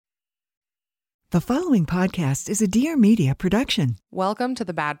The following podcast is a Dear Media production. Welcome to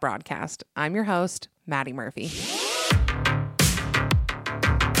The Bad Broadcast. I'm your host, Maddie Murphy.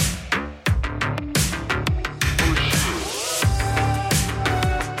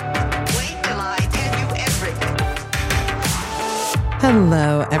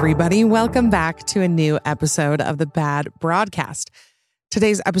 Hello, everybody. Welcome back to a new episode of The Bad Broadcast.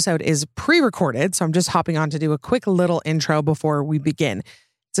 Today's episode is pre-recorded, so I'm just hopping on to do a quick little intro before we begin.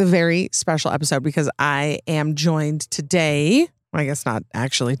 It's a very special episode because I am joined today, well, I guess not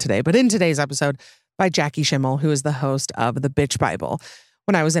actually today, but in today's episode by Jackie Schimmel, who is the host of The Bitch Bible.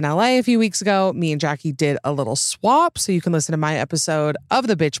 When I was in LA a few weeks ago, me and Jackie did a little swap, so you can listen to my episode of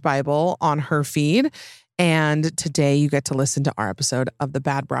The Bitch Bible on her feed. And today you get to listen to our episode of The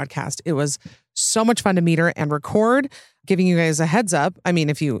Bad Broadcast. It was so much fun to meet her and record, giving you guys a heads up. I mean,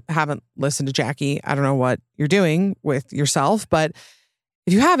 if you haven't listened to Jackie, I don't know what you're doing with yourself, but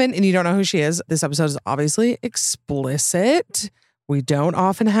if you haven't and you don't know who she is, this episode is obviously explicit. We don't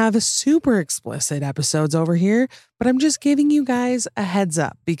often have super explicit episodes over here, but I'm just giving you guys a heads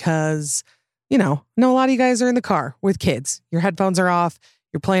up because, you know, I know a lot of you guys are in the car with kids. Your headphones are off.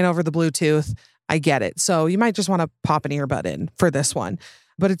 You're playing over the Bluetooth. I get it. So you might just want to pop an earbud in for this one.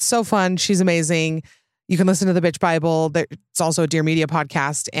 But it's so fun. She's amazing. You can listen to The Bitch Bible. It's also a Dear Media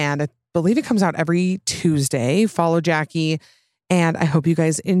podcast, and I believe it comes out every Tuesday. Follow Jackie. And I hope you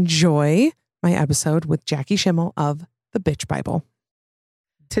guys enjoy my episode with Jackie Schimmel of The Bitch Bible.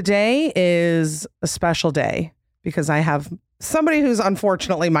 Today is a special day because I have somebody who's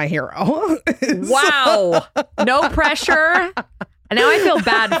unfortunately my hero. Wow. No pressure. And now I feel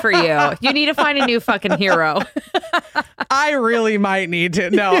bad for you. You need to find a new fucking hero. I really might need to.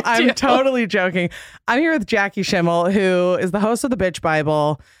 No, I'm totally joking. I'm here with Jackie Schimmel, who is the host of The Bitch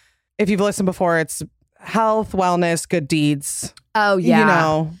Bible. If you've listened before, it's health, wellness, good deeds. Oh, yeah. You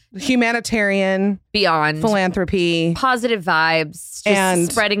know, humanitarian. Beyond. Philanthropy. Positive vibes.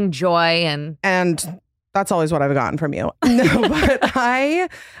 Just spreading joy. And that's always what I've gotten from you. No, but I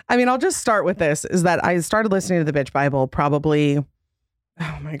mean, I'll just start with this, is that I started listening to The Bitch Bible probably,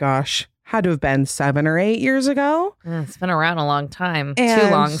 oh my gosh, had to have been 7 or 8 years ago. It's been around a long time. And too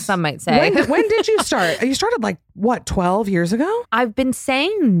long, some might say. When did you start? You started like, what, 12 years ago? I've been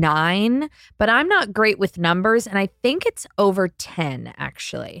saying 9, but I'm not great with numbers. And I think it's over 10,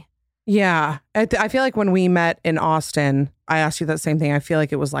 actually. Yeah. I feel like when we met in Austin, I asked you that same thing. I feel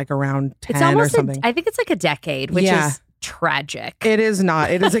like it was like around 10 it's almost or something. I think it's like a decade, which is tragic. It is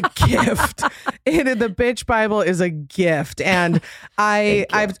not. It is a gift. The Bitch Bible is a gift. And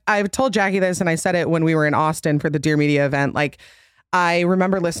I've told Jackie this, and I said it when we were in Austin for the Dear Media event. Like, I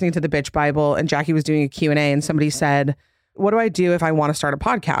remember listening to The Bitch Bible, and Jackie was doing a Q&A, and somebody said, what do I do if I want to start a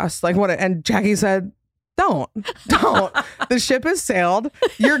podcast? Like, what? And Jackie said, Don't. The ship has sailed.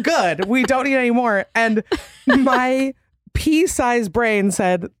 You're good. We don't need any more. And my pea-sized brain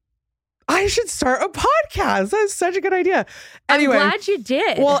said, I should start a podcast. That's such a good idea. Anyway, I'm glad you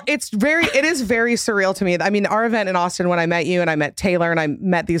did. Well, it is very surreal to me. I mean, our event in Austin, when I met you and I met Taylor and I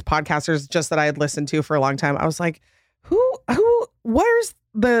met these podcasters just that I had listened to for a long time, I was like, where's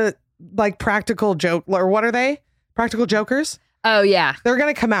the like practical joke, or what are they? Practical jokers? Oh, yeah. They're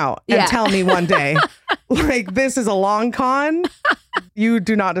going to come out and tell me one day, like, this is a long con. You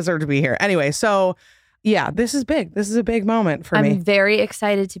do not deserve to be here. Anyway, so yeah, this is big. This is a big moment for me. I'm very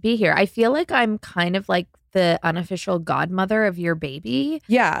excited to be here. I feel like I'm kind of like the unofficial godmother of your baby.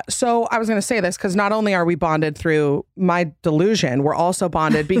 Yeah. So I was going to say this because not only are we bonded through my delusion, we're also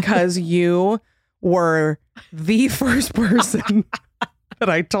bonded because you were the first person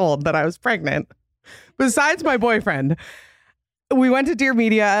that I told that I was pregnant, besides my boyfriend. We went to Dear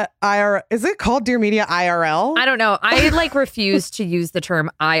Media IRL. Is it called Dear Media IRL? I don't know. I refuse to use the term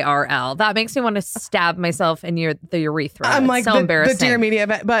IRL. That makes me want to stab myself in the urethra. I'm like, so embarrassing. The Dear Media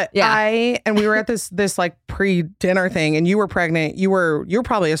event. But yeah. And we were at this like pre-dinner thing, and you were pregnant. You were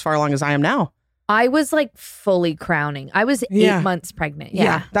probably as far along as I am now. I was like fully crowning. I was 8 months pregnant.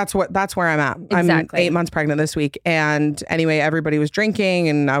 Yeah. That's where I'm at. Exactly. I'm 8 months pregnant this week. And anyway, everybody was drinking,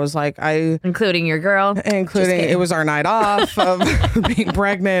 and I was like, including your girl. It was our night off of being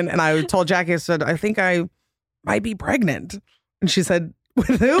pregnant. And I told Jackie, I said, I think I might be pregnant. And she said,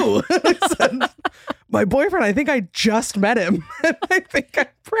 with who? I said, my boyfriend. I think I just met him. And I think I'm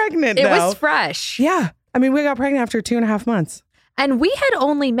pregnant now. It was fresh. Yeah. I mean, we got pregnant after 2.5 months. And we had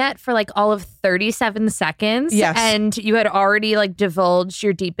only met for like all of 37 seconds. Yes. And you had already like divulged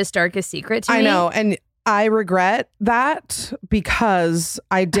your deepest, darkest secret to me. I know. And I regret that because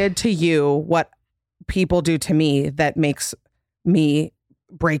I did to you what people do to me that makes me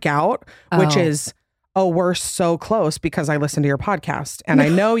break out, which is oh, we're so close because I listen to your podcast and I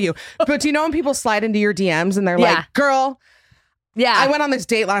know you. But do you know when people slide into your DMs and they're like, girl, I went on this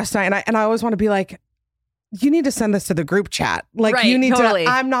date last night and I always want to be like, you need to send this to the group chat. Like you need to,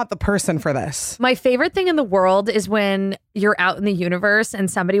 I'm not the person for this. My favorite thing in the world is when you're out in the universe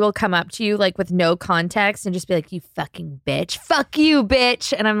and somebody will come up to you like with no context and just be like, you fucking bitch. Fuck you,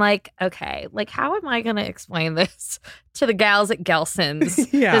 bitch. And I'm like, okay, like how am I going to explain this to the gals at Gelson's?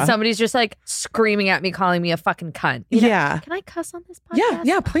 That somebody's just like screaming at me, calling me a fucking cunt. You know, can I cuss on this podcast?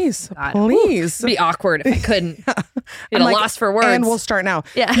 Yeah, please. God. Please. It'd be awkward if I couldn't. Get a loss for words. And we'll start now.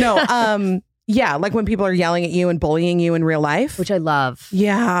 Yeah. No, yeah, like when people are yelling at you and bullying you in real life. Which I love.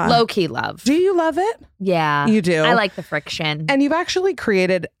 Yeah. Low-key love. Do you love it? Yeah. You do? I like the friction. And you've actually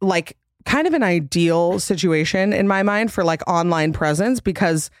created like kind of an ideal situation in my mind for like online presence,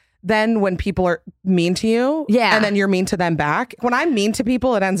 because then when people are mean to you and then you're mean to them back, when I'm mean to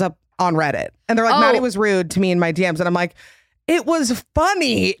people, it ends up on Reddit. And they're like, Maddie was rude to me in my DMs. And I'm like, it was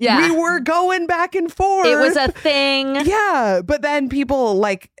funny. Yeah. We were going back and forth. It was a thing. Yeah. But then people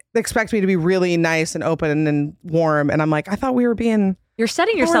like expect me to be really nice and open and warm. And I'm like, I thought we were being... You're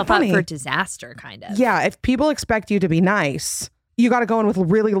setting yourself up for disaster, kind of. Yeah. If people expect you to be nice, you got to go in with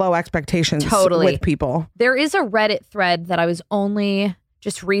really low expectations with people. There is a Reddit thread that I was only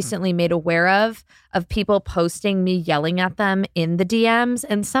just recently made aware of people posting me yelling at them in the DMs.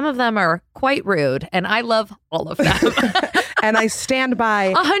 And some of them are quite rude. And I love all of them. And I stand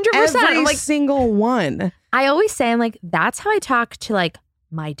by 100%. Every single one. I always say, I'm like, that's how I talk to like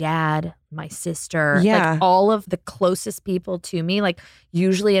my dad, my sister, like all of the closest people to me, like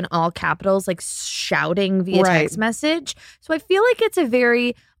usually in all capitals, like shouting via text message. So I feel like it's a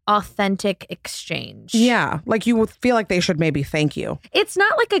very authentic exchange. Yeah. Like you would feel like they should maybe thank you. It's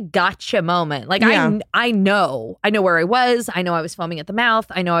not like a gotcha moment. Like I know where I was. I know I was foaming at the mouth.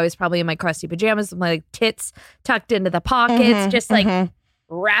 I know I was probably in my crusty pajamas with my like, tits tucked into the pockets, just like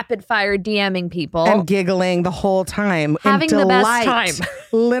rapid fire DMing people. And giggling the whole time. Having the best time.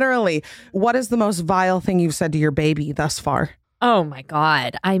 Literally. What is the most vile thing you've said to your baby thus far? Oh my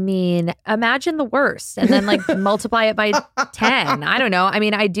God. I mean, imagine the worst and then like multiply it by 10. I don't know. I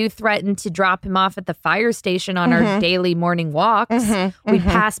mean, I do threaten to drop him off at the fire station on our daily morning walks. We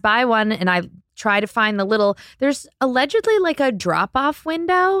pass by one and I try to find there's allegedly like a drop-off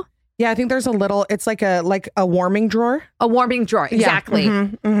window. Yeah, I think there's it's like a warming drawer. A warming drawer, exactly.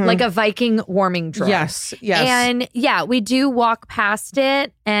 Like a Viking warming drawer. Yes. And yeah, we do walk past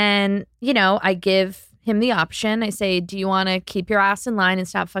it and, you know, I give him the option. I say, do you want to keep your ass in line and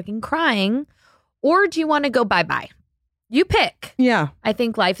stop fucking crying? Or do you want to go bye-bye? You pick. Yeah. I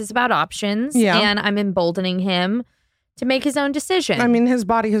think life is about options. Yeah. And I'm emboldening him to make his own decision. I mean, his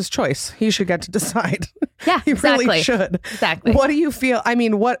body, his choice. He should get to decide. Yeah, he exactly. really should. Exactly. What do you feel? I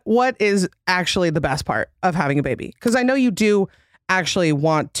mean, what is actually the best part of having a baby? Because I know you do actually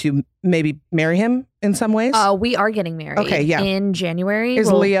want to maybe marry him in some ways. We are getting married. Okay, yeah. In January.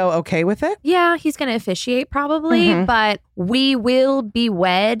 Is Leo okay with it? Yeah, he's going to officiate probably, but we will be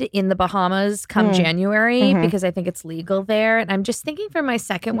wed in the Bahamas come January because I think it's legal there. And I'm just thinking for my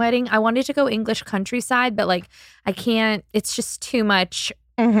second wedding, I wanted to go English countryside, but like I can't, it's just too much.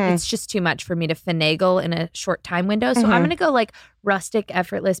 It's just too much for me to finagle in a short time window. So I'm going to go like rustic,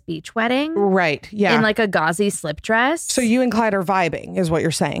 effortless beach wedding. Right. Yeah. In like a gauzy slip dress. So you and Clyde are vibing is what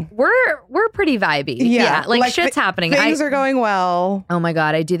you're saying. We're pretty vibey. Yeah. Like shit's happening. Things are going well. Oh my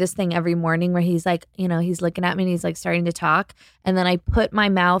God. I do this thing every morning where he's like, you know, he's looking at me and he's like starting to talk. And then I put my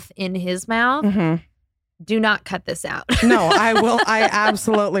mouth in his mouth. Do not cut this out. No, I will. I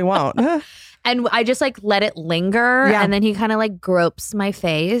absolutely won't. And I just like let it linger. Yeah. And then he kind of like gropes my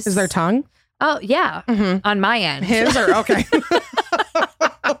face. Is there tongue? Oh, yeah. On my end. His or okay.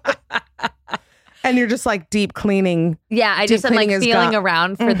 And you're just like deep cleaning. Yeah. I just am like feeling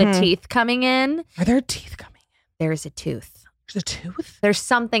around for the teeth coming in. Are there teeth coming in? There's a tooth. There's a tooth? There's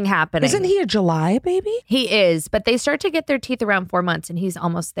something happening. Isn't he a July baby? He is, but they start to get their teeth around 4 months and he's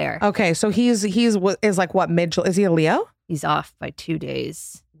almost there. Okay. So he's like what, mid-July? Is he a Leo? He's off by 2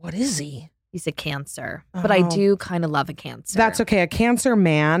 days. What is he? He's a Cancer, but I do kind of love a Cancer. That's okay. A Cancer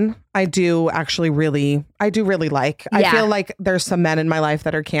man, I do really like. Yeah. I feel like there's some men in my life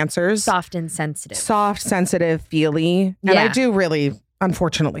that are Cancers. Soft and sensitive. Soft, sensitive, feely. And I do really,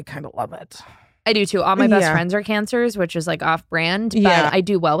 unfortunately, kind of love it. I do too. All my best friends are Cancers, which is like off brand, but I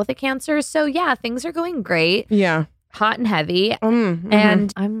do well with a Cancer. So yeah, things are going great. Yeah. Hot and heavy.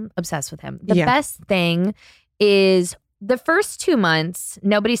 And I'm obsessed with him. The best thing is the first 2 months,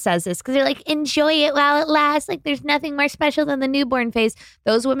 nobody says this because they're like, enjoy it while it lasts. Like there's nothing more special than the newborn phase.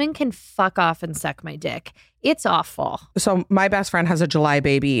 Those women can fuck off and suck my dick. It's awful. So my best friend has a July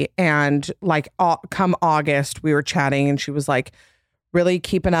baby, and like come August, we were chatting and she was like really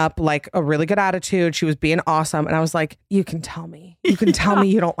keeping up like a really good attitude. She was being awesome. And I was like, you can tell me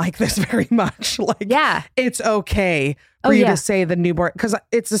you don't like this very much. Like, yeah, it's okay for you to say the newborn, because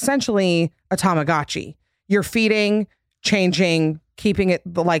it's essentially a Tamagotchi. You're feeding, changing, keeping it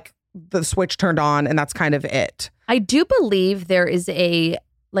like the switch turned on, and that's kind of it. I do believe there is a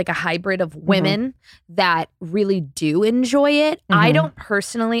hybrid of women that really do enjoy it. I don't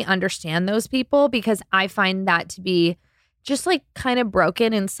personally understand those people because I find that to be just like kind of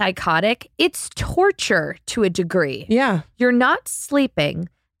broken and psychotic. It's torture to a degree. Yeah. You're not sleeping.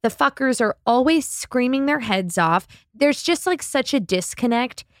 The fuckers are always screaming their heads off. There's just like such a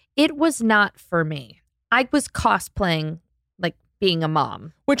disconnect. It was not for me. I was cosplaying like being a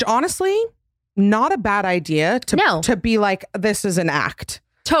mom. Which honestly, not a bad idea to be like, this is an act.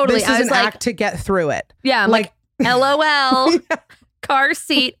 Totally. This is an act to get through it. Yeah. I'm like LOL, car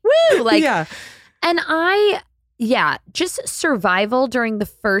seat, woo. Like, and just survival during the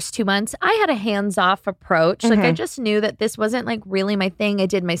first 2 months. I had a hands-off approach. Like I just knew that this wasn't like really my thing. I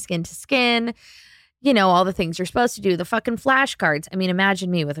did my skin to skin. You know, all the things you're supposed to do, the fucking flashcards. I mean,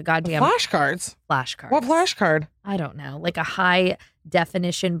 imagine me with a goddamn... Flashcards? Flashcards. What flashcard? I don't know. Like a high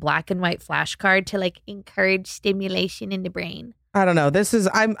definition black and white flashcard to like encourage stimulation in the brain. I don't know. This is,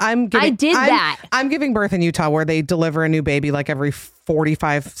 I'm giving birth in Utah where they deliver a new baby like every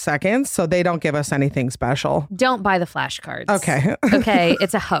 45 seconds. So they don't give us anything special. Don't buy the flashcards. Okay. Okay.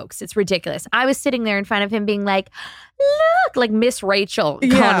 It's a hoax. It's ridiculous. I was sitting there in front of him being like, look, like Miss Rachel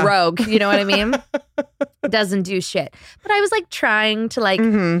gone rogue. You know what I mean? Doesn't do shit. But I was like trying to like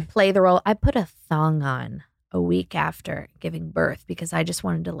play the role. I put a thong on a week after giving birth because I just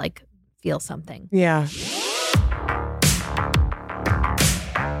wanted to like feel something. Yeah.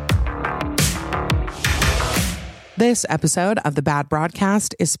 This episode of The Bad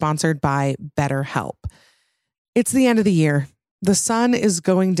Broadcast is sponsored by BetterHelp. It's the end of the year. The sun is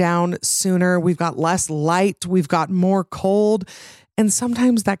going down sooner. We've got less light. We've got more cold. And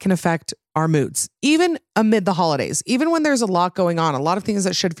sometimes that can affect our moods, even amid the holidays. Even when there's a lot going on, a lot of things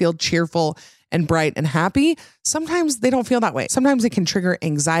that should feel cheerful and bright and happy, sometimes they don't feel that way. Sometimes it can trigger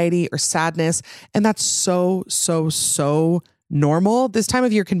anxiety or sadness. And that's so normal. This time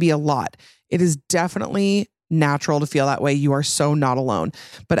of year can be a lot. It is definitely natural to feel that way. You are so not alone.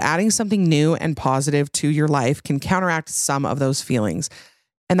 But adding something new and positive to your life can counteract some of those feelings.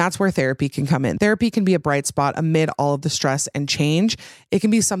 And that's where therapy can come in. Therapy can be a bright spot amid all of the stress and change. It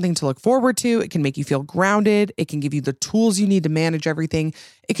can be something to look forward to. It can make you feel grounded. It can give you the tools you need to manage everything.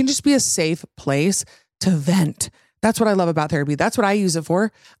 It can just be a safe place to vent. That's what I love about therapy. That's what I use it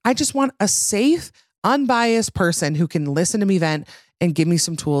for. I just want a safe, unbiased person who can listen to me vent and give me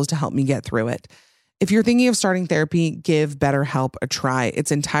some tools to help me get through it. If you're thinking of starting therapy, give BetterHelp a try.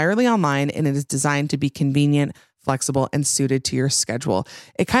 It's entirely online and it is designed to be convenient, flexible, and suited to your schedule.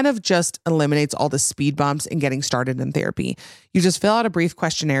 It kind of just eliminates all the speed bumps in getting started in therapy. You just fill out a brief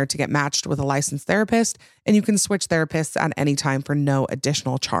questionnaire to get matched with a licensed therapist, and you can switch therapists at any time for no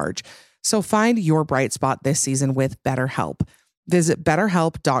additional charge. So find your bright spot this season with BetterHelp. Visit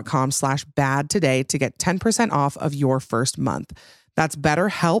betterhelp.com/bad today to get 10% off of your first month. That's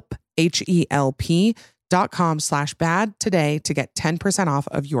BetterHelp, HELP.com/bad today to get 10% off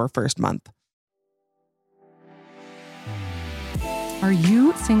of your first month. Are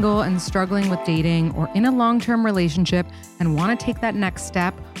you single and struggling with dating, or in a long-term relationship and want to take that next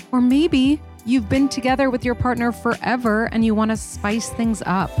step? Or maybe you've been together with your partner forever and you want to spice things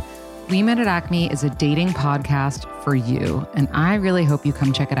up. We Met at Acme is a dating podcast for you, and I really hope you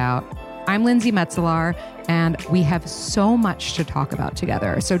come check it out. I'm Lindsay Metzelar, and we have so much to talk about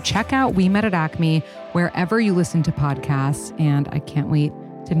together. So check out We Met at Acme wherever you listen to podcasts, and I can't wait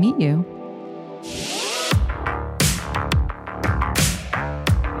to meet you.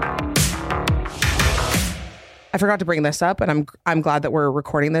 I forgot to bring this up, and I'm glad that we're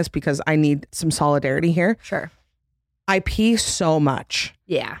recording this because I need some solidarity here. Sure. I pee so much.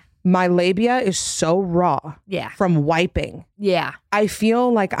 Yeah. My labia is so raw from wiping. Yeah. I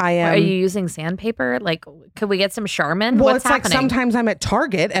feel like I am... Are you using sandpaper? Like, could we get some Charmin? Well, What's it's happening? like sometimes I'm at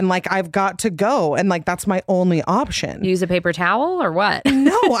Target and like I've got to go and like that's my only option. Use a paper towel or what?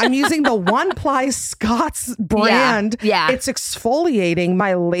 No, I'm using the One Ply Scott's brand. Yeah. It's exfoliating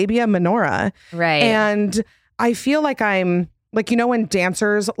my labia minora. Right. And I feel like I'm Like, you know, when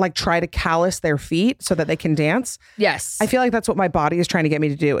dancers like try to callus their feet so that they can dance? Yes. I feel like that's what my body is trying to get me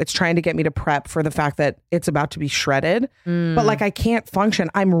to do. It's trying to get me to prep for the fact that it's about to be shredded. But like, I can't function.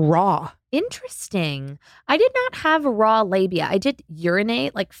 I'm raw. Interesting. I did not have raw labia. I did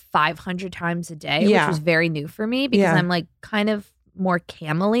urinate like 500 times a day, which was very new for me because I'm like kind of more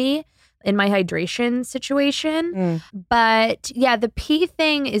camel-y in my hydration situation. But yeah, the pee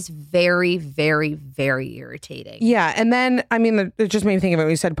thing is very, very, very irritating. Yeah. And then, I mean, it just made me think of it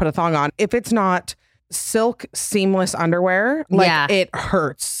when you said put a thong on. If it's not silk seamless underwear, like it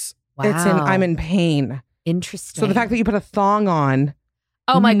hurts. Wow. I'm in pain. Interesting. So the fact that you put a thong on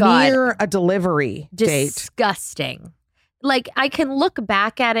near a delivery date. Disgusting. Like, I can look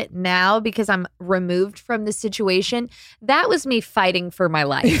back at it now because I'm removed from the situation. That was me fighting for my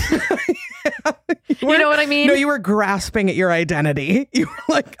life. You know what I mean? No, you were grasping at your identity. You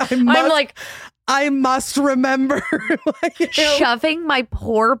were like, I must remember. Shoving my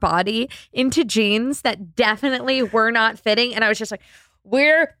poor body into jeans that definitely were not fitting. And I was just like,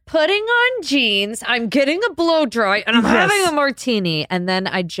 we're putting on jeans. I'm getting a blow dry and I'm having a martini. And then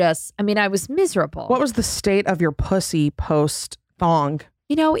I was miserable. What was the state of your pussy post thong?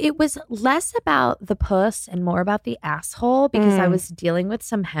 You know, it was less about the puss and more about the asshole because I was dealing with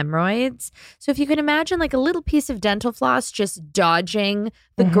some hemorrhoids. So if you can imagine like a little piece of dental floss just dodging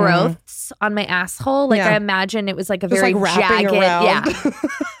the growths on my asshole, like I imagine it was like a just very like jagged. Around. Yeah,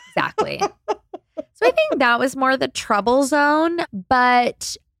 exactly. So I think that was more the trouble zone.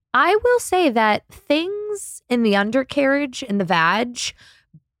 But I will say that things in the undercarriage and the vag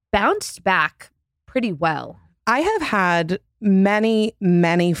bounced back pretty well. I have had many,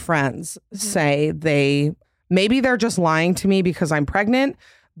 many friends say maybe they're just lying to me because I'm pregnant,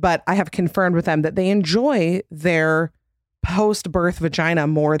 but I have confirmed with them that they enjoy their post-birth vagina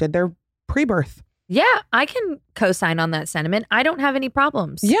more than their pre-birth. Yeah, I can co-sign on that sentiment. I don't have any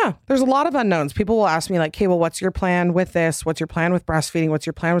problems. Yeah, there's a lot of unknowns. People will ask me like, okay, well, what's your plan with this? What's your plan with breastfeeding? What's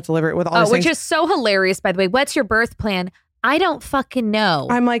your plan with delivery? With all these which things? is so hilarious, by the way. What's your birth plan? I don't fucking know.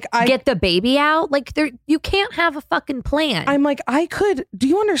 I'm like, get the baby out. Like, you can't have a fucking plan. I'm like, do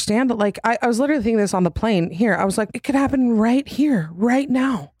you understand that? Like, I was literally thinking this on the plane here. I was like, it could happen right here, right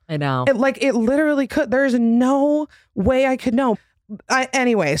now. I know. It literally could. There's no way I could know.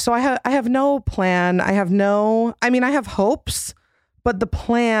 Anyway, so I have no plan. I have hopes, but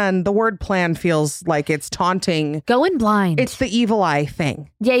the word plan feels like it's taunting. Going blind. It's the evil eye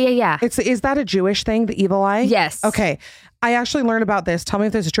thing. Yeah. Is that a Jewish thing, the evil eye? Yes. Okay. I actually learned about this. Tell me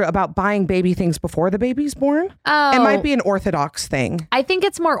if this is true, about buying baby things before the baby's born. Oh. It might be an Orthodox thing. I think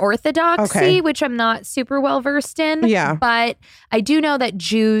it's more orthodoxy, which I'm not super well versed in. Yeah. But I do know that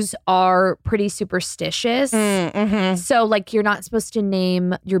Jews are pretty superstitious. So like, you're not supposed to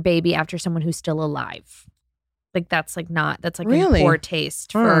name your baby after someone who's still alive. Like that's like really? in poor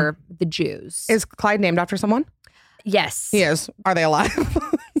taste for the Jews. Is Clyde named after someone? Yes. He is. Are they alive?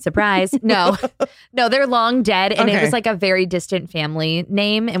 Surprise. No, they're long dead. And it was like a very distant family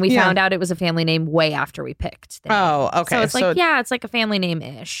name. And we found out it was a family name way after we picked them. Oh, okay. So it's it's like a family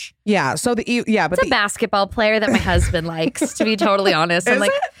name-ish. Yeah. So but it's a basketball player that my husband likes, to be totally honest. Is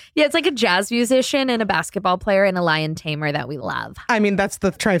it? Yeah, it's like a jazz musician and a basketball player and a lion tamer that we love. I mean, that's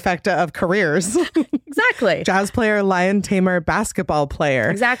the trifecta of careers. Exactly. Jazz player, lion tamer, basketball player.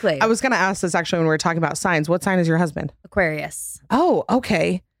 Exactly. I was going to ask this actually when we were talking about signs. What sign is your husband? Aquarius. Oh,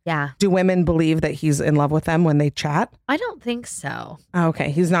 okay. Yeah. Do women believe that he's in love with them when they chat? I don't think so.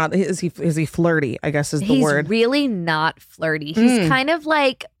 Okay. He's not. Is he flirty, I guess is the word. He's really not flirty. He's kind of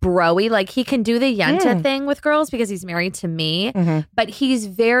like bro-y. Like he can do the yenta thing with girls because he's married to me, but he's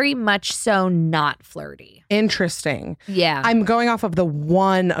very much so not flirty. Interesting. Yeah. I'm going off of the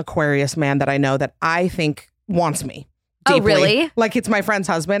one Aquarius man that I know that I think wants me. Deeply. Oh, really? Like it's my friend's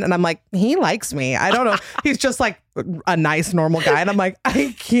husband. And I'm like, he likes me. I don't know. He's just like a nice, normal guy. And I'm like,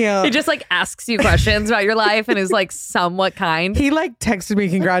 I can't. He just like asks you questions about your life and is like somewhat kind. He like texted me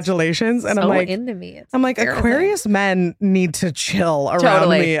congratulations. And so I'm like, into me. I'm like, Aquarius men need to chill around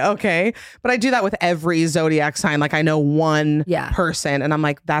me. Okay. But I do that with every zodiac sign. Like I know one person and I'm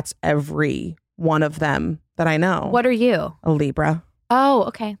like, that's every one of them that I know. What are you? A Libra. Oh,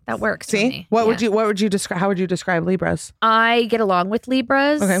 okay. That works. See? For me. What would you describe? How would you describe Libras? I get along with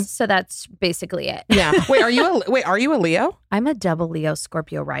Libras. Okay. So that's basically it. Yeah. Wait, are you a Leo? I'm a double Leo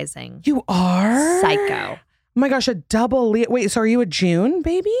Scorpio rising. You are? Psycho. Oh my gosh, a double Leo. Wait, so are you a June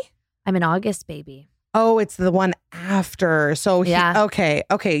baby? I'm an August baby. Oh, it's the one after. So okay.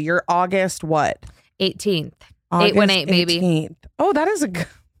 You're August what? 18th. August 818 baby. 18th. Oh, that is a good.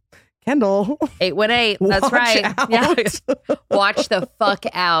 Kendall. 818. That's Watch right. out. Yeah. Watch the fuck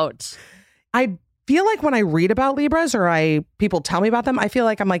out. I feel like when I read about Libras or people tell me about them, I feel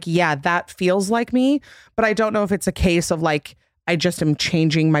like I'm like, yeah, that feels like me. But I don't know if it's a case of like, I just am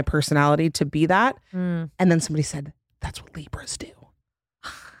changing my personality to be that. And then somebody said, that's what Libras do.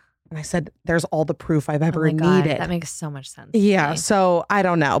 And I said, there's all the proof I've ever needed. That makes so much sense. Yeah. So I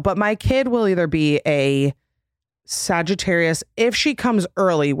don't know. But my kid will either be a Sagittarius if she comes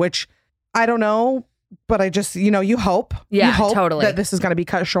early, which I don't know. But I just, you hope. Yeah, you hope totally. that this is going to be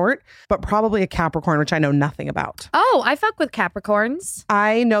cut short. But probably a Capricorn, which I know nothing about. Oh, I fuck with Capricorns.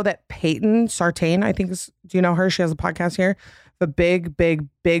 I know that Peyton Sartain, I think, do you know her? She has a podcast here. The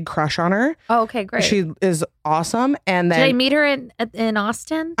big crush on her. Oh, okay, great. She is awesome. And then did I meet her in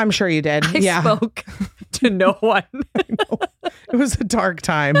Austin? I'm sure you did. I spoke to no one. It was a dark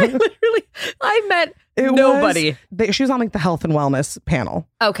time. I met nobody. She was on like the health and wellness panel.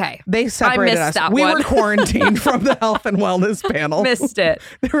 Okay. They separated us. We were quarantined from the health and wellness panel. Missed it.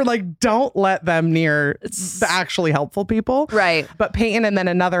 They were like, don't let them near the actually helpful people. Right. But Peyton and then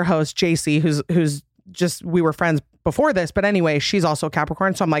another host, JC, who's just, we were friends before this. But anyway, she's also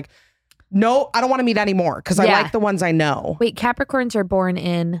Capricorn. So I'm like, no, I don't want to meet anymore because I like the ones I know. Wait, Capricorns are born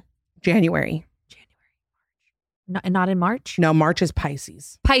in January. Not in March? No, March is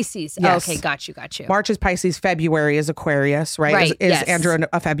Pisces. Pisces. Yes. Oh, okay, got you. March is Pisces. February is Aquarius, right? Right. Is Andrew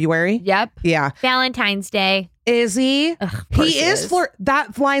a February? Yep. Yeah. Valentine's Day. Is he? He is.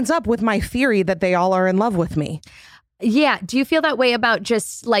 That lines up with my theory that they all are in love with me. Yeah. Do you feel that way about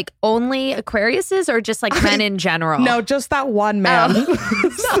just like only Aquariuses or just like men in general? No, just that one man.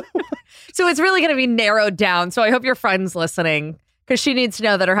 Oh. So it's really going to be narrowed down. So I hope your friend's listening. Because she needs to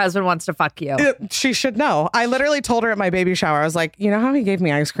know that her husband wants to fuck you. She should know. I literally told her at my baby shower, I was like, you know how he gave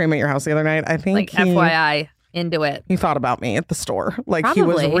me ice cream at your house the other night? I think like FYI, into it. He thought about me at the store. Like Probably. He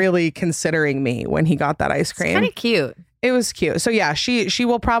was really considering me when he got that ice cream. It's kind of cute. It was cute. So yeah, she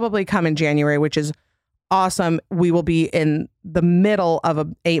will probably come in January, which is awesome. We will be in the middle of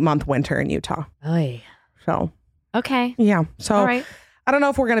an 8-month winter in Utah. Oy. So. Okay. Yeah. So all right. I don't know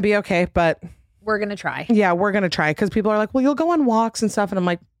if we're going to be okay, but. We're going to try. Yeah, we're going to try because people are like, well, you'll go on walks and stuff. And I'm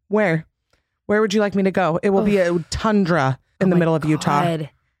like, where? Where would you like me to go? It will be a tundra in the middle of Utah. I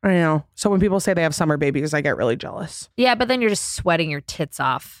know. So when people say they have summer babies, I get really jealous. Yeah, but then you're just sweating your tits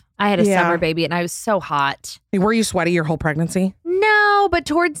off. I had a summer baby and I was so hot. Were you sweaty your whole pregnancy? No, but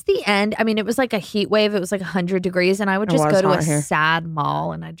towards the end, I mean, it was like a heat wave. It was like 100 degrees and I would just go to a sad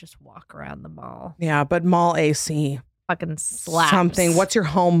mall and I'd just walk around the mall. Yeah, but mall AC. Fucking slaps. Something. What's your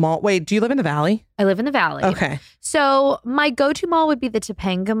home mall? Wait, do you live in the Valley? I live in the Valley. Okay. So my go-to mall would be the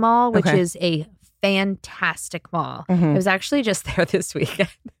Topanga Mall, which is a fantastic mall. I was actually just there this weekend.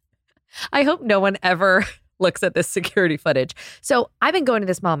 I hope no one ever looks at this security footage. So I've been going to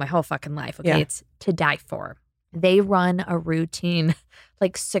this mall my whole fucking life. Okay. Yeah. It's to die for. They run a routine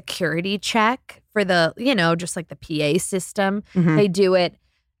like security check for the, just like the PA system. They do it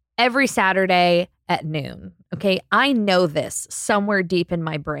every Saturday at noon. Okay. I know this somewhere deep in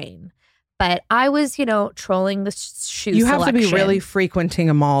my brain, but I was, trolling the shoe You have selection. to be really frequenting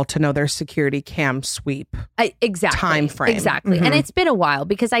a mall to know their security cam sweep. Exactly. Time frame. Exactly. And it's been a while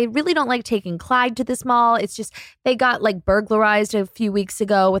because I really don't like taking Clyde to this mall. It's just, they got like burglarized a few weeks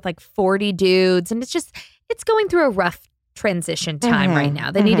ago with like 40 dudes. And it's going through a rough transition time right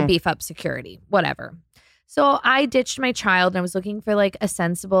now. They need to beef up security, whatever. So I ditched my child and I was looking for like a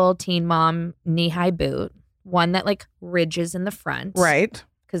sensible teen mom knee-high boot. One that like ridges in the front. Right.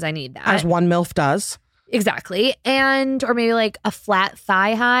 Because I need that. As one MILF does. Exactly. Or maybe like a flat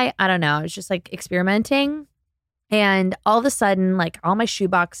thigh high. I don't know. I was just like experimenting. And all of a sudden, like all my shoe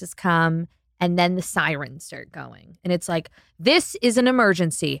boxes come and then the sirens start going. And it's like, this is an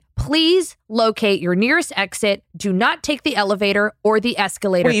emergency. Please locate your nearest exit. Do not take the elevator or the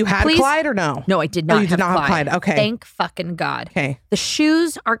escalator. Wait, you had Clyde or no? No, I did not. You did not have Clyde. Okay. Thank fucking God. Okay. The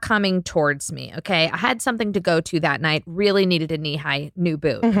shoes are coming towards me. Okay. I had something to go to that night. Really needed a knee-high new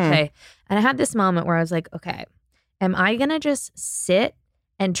boot. Okay. And I had this moment where I was like, okay, am I going to just sit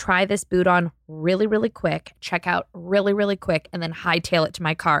and try this boot on really, really quick, check out really, really quick, and then hightail it to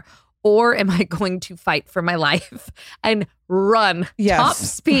my car? Or am I going to fight for my life and run top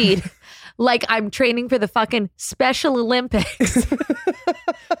speed like I'm training for the fucking Special Olympics?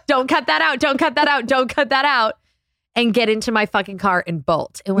 Don't cut that out. Don't cut that out. Don't cut that out. And get into my fucking car and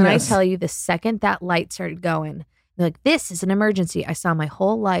bolt. And when I tell you the second that light started going, like, this is an emergency. I saw my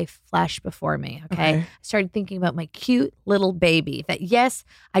whole life flash before me. Okay. I started thinking about my cute little baby that, yes,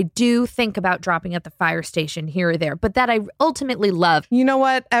 I do think about dropping at the fire station here or there, but that I ultimately love. You know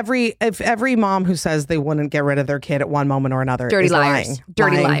what? If every mom who says they wouldn't get rid of their kid at one moment or another dirty is liars. lying.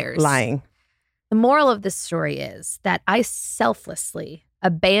 Dirty liars. Lying. The moral of this story is that I selflessly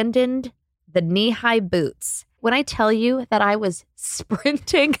abandoned the knee-high boots. When I tell you that I was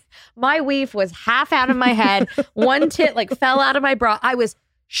sprinting, my weave was half out of my head. One tit like fell out of my bra. I was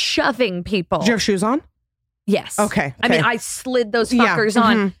shoving people. Did you have shoes on? Yes. Okay. I mean, I slid those fuckers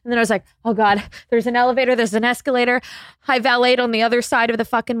on. And then I was like, oh God, there's an elevator, there's an escalator. I valeted on the other side of the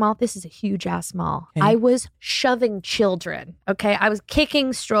fucking mall. This is a huge ass mall. Okay. I was shoving children. Okay. I was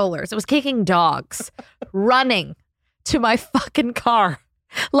kicking strollers. I was kicking dogs, running to my fucking car.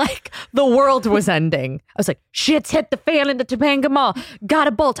 Like the world was ending. I was like, shit's hit the fan in the Topanga Mall. Got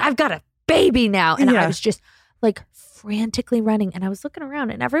a bolt. I've got a baby now. And I was just like frantically running. And I was looking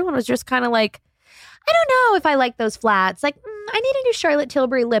around and everyone was just kind of like, I don't know if I like those flats. Like, I need a new Charlotte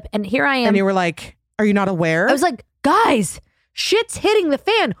Tilbury lip. And here I am. And you were like, are you not aware? I was like, guys, shit's hitting the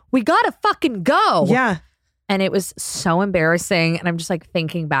fan. We gotta fucking go. Yeah. And it was so embarrassing. And I'm just like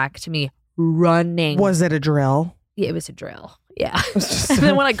thinking back to me running. Was it a drill? Yeah, it was a drill. Yeah. And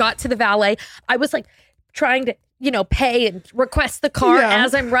then when I got to the valet, I was like trying to, pay and request the car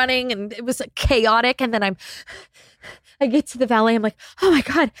as I'm running. And it was like chaotic. And then I get to the valet. I'm like, oh my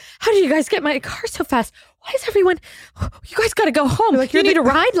God, how did you guys get my car so fast? Why is everyone, you guys got to go home. Like, you need a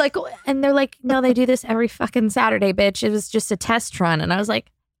ride? Like, and they're like, no, they do this every fucking Saturday, bitch. It was just a test run. And I was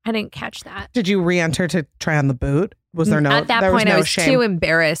like, I didn't catch that. Did you re-enter to try on the boot? Was there no? At that point, I was too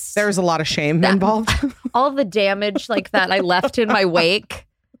embarrassed. There was a lot of shame involved. All the damage like that I left in my wake,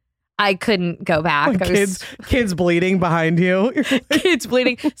 I couldn't go back. Kids bleeding behind you. Kids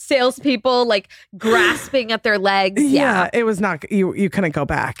bleeding. Salespeople like grasping at their legs. Yeah, it was not. You couldn't go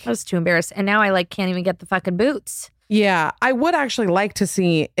back. I was too embarrassed, and now I can't even get the fucking boots. Yeah, I would actually like to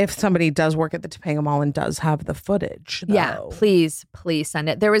see if somebody does work at the Topanga Mall and does have the footage, though. Yeah, please send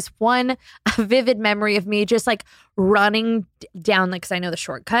it. There was a vivid memory of me just like running down, like, because I know the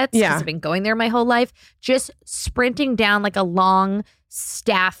shortcuts, because I've been going there my whole life, just sprinting down like a long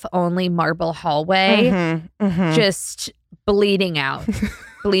staff-only marble hallway, just bleeding out.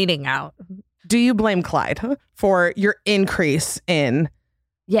 Do you blame Clyde for your increase in...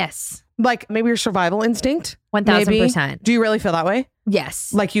 Yes. Like maybe your survival instinct? 1000%. Do you really feel that way?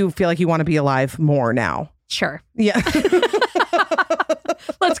 Yes. Like you feel like you want to be alive more now? Sure. Yeah.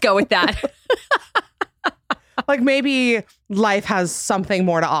 Let's go with that. Like maybe life has something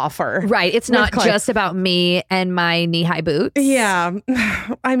more to offer. Right. It's not just about me and my knee-high boots. Yeah.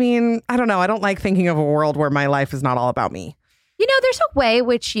 I mean, I don't know. I don't like thinking of a world where my life is not all about me. There's a way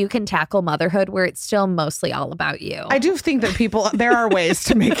which you can tackle motherhood where it's still mostly all about you. I do think that there are ways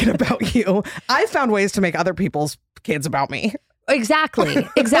to make it about you. I've found ways to make other people's kids about me. Exactly.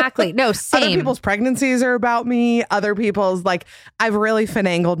 No, same. Other people's pregnancies are about me. Other people's, like, I've really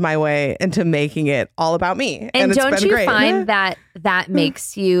finangled my way into making it all about me. And don't you find that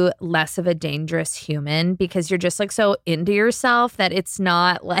makes you less of a dangerous human because you're just like so into yourself that it's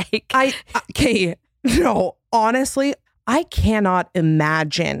not like... No, honestly, I cannot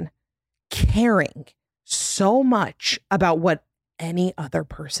imagine caring so much about what any other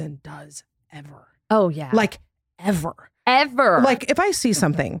person does ever. Oh, yeah. Like, ever. Like, if I see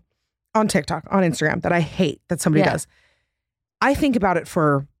something on TikTok, on Instagram that I hate that somebody does, I think about it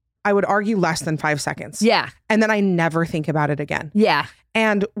for, I would argue, less than 5 seconds. Yeah. And then I never think about it again. Yeah.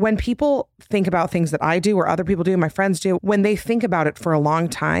 And when people think about things that I do or other people do, my friends do, when they think about it for a long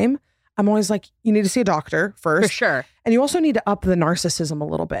time, I'm always like, you need to see a doctor first. For sure. And you also need to up the narcissism a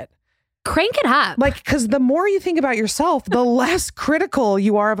little bit. Crank it up. Like, because the more you think about yourself, the less critical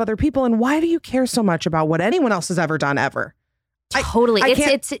you are of other people. And why do you care so much about what anyone else has ever done ever? Totally.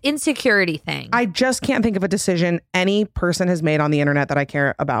 It's an insecurity thing. I just can't think of a decision any person has made on the internet that I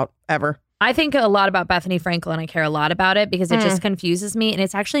care about ever. I think a lot about Bethany Frankel and I care a lot about it because it just confuses me. And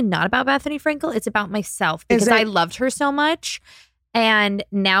it's actually not about Bethany Frankel. It's about myself because I loved her so much. And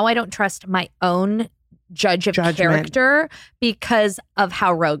now I don't trust my own judgment. Character because of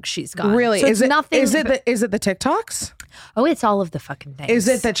how rogue she's gone. Really? So is it the TikToks? Oh, it's all of the fucking things. Is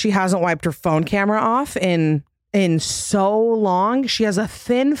it that she hasn't wiped her phone camera off in so long? She has a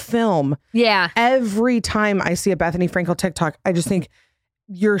thin film. Yeah. Every time I see a Bethany Frankel TikTok, I just think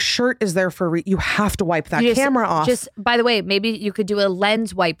your shirt is there for you have to wipe that camera off. Just by the way, maybe you could do a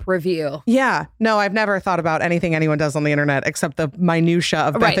lens wipe review. Yeah. No, I've never thought about anything anyone does on the internet except the minutia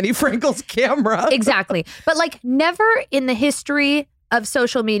of Bethany Frankel's camera. Exactly. But like never in the history of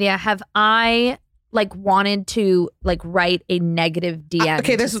social media have I like wanted to like write a negative DM.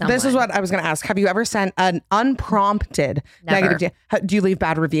 Okay, this is what I was going to ask. Have you ever sent an unprompted negative DM? Do you leave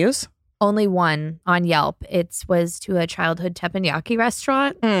bad reviews? Only one on Yelp. It was to a childhood teppanyaki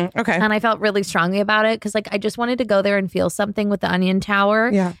restaurant. Okay. And I felt really strongly about it because like I just wanted to go there and feel something with the onion tower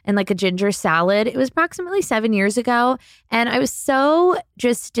and like a ginger salad. It was approximately 7 years ago. And I was so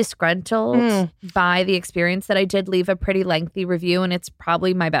just disgruntled by the experience that I did leave a pretty lengthy review, and it's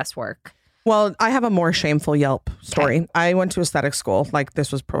probably my best work. Well, I have a more shameful Yelp story. Okay. I went to aesthetic school. Like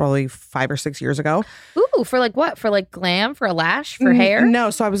this was probably 5 or 6 years ago. Ooh, for like what? For like glam? For a lash? For hair? No,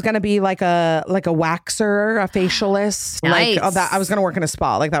 so I was gonna be like a waxer, a facialist. Nice. Like that. I was gonna work in a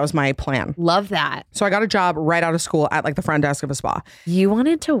spa. Like that was my plan. Love that. So I got a job right out of school at like the front desk of a spa. You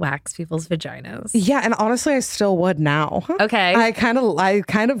wanted to wax people's vaginas? Yeah, and honestly, I still would now. Okay. I kind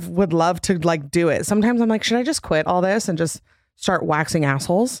of would love to like do it. Sometimes I'm like, should I just quit all this and just start waxing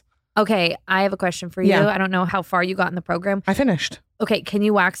assholes? Okay, I have a question for you. Yeah. I don't know how far you got in the program. I finished. Okay, can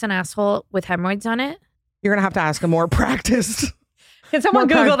you wax an asshole with hemorrhoids on it? You're gonna have to ask a more practiced. Can someone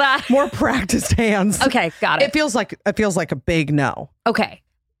Google that? More practiced hands. Okay, got it. It feels like a big no. Okay.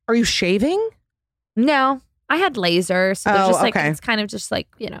 Are you shaving? No, I had laser, so they're just like it's kind of just like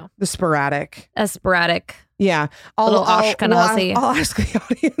the sporadic. A sporadic. Yeah, I'll Ashkenazi. I'll ask the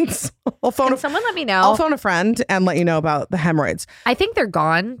audience. Can someone let me know? I'll phone a friend and let you know about the hemorrhoids. I think they're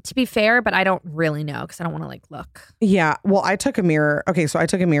gone, to be fair, but I don't really know because I don't want to like look. Yeah, well, I took a mirror. Okay, so I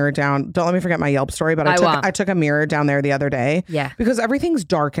took a mirror down. Don't let me forget my Yelp story, but I took a mirror down there the other day. Yeah, because everything's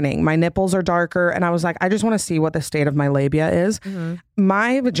darkening. My nipples are darker, and I was like, I just want to see what the state of my labia is. Mm-hmm.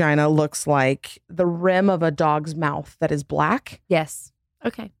 My vagina looks like the rim of a dog's mouth that is black. Yes.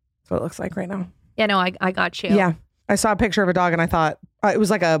 Okay. That's what it looks like right now. Yeah, no, I got you. Yeah. I saw a picture of a dog and I thought it was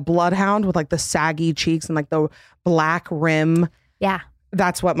like a bloodhound with like the saggy cheeks and like the black rim. Yeah.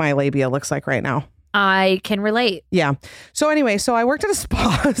 That's what my labia looks like right now. I can relate. Yeah. So anyway, I worked at a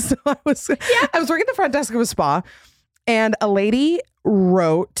spa. So I was working at the front desk of a spa, and a lady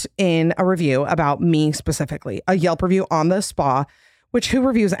wrote in a review about me specifically, a Yelp review on the spa, which who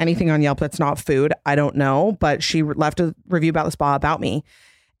reviews anything on Yelp that's not food? I don't know. But she left a review about the spa about me.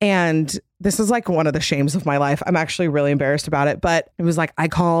 And this is like one of the shames of my life. I'm actually really embarrassed about it. But it was like I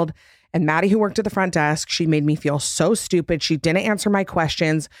called, and Maddie, who worked at the front desk, she made me feel so stupid. She didn't answer my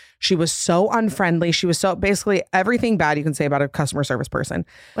questions. She was so unfriendly. She was so basically everything bad you can say about a customer service person.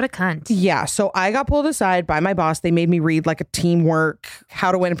 What a cunt. Yeah. So I got pulled aside by my boss. They made me read like a teamwork,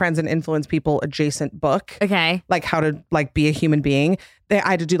 how to win friends and influence people adjacent book. Okay. Like how to like be a human being.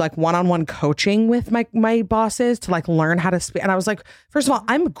 I had to do like one-on-one coaching with my bosses to like learn how to speak. And I was like, first of all,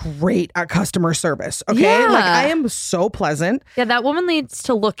 I'm great at customer service. Okay. Yeah. Like I am so pleasant. Yeah. That woman needs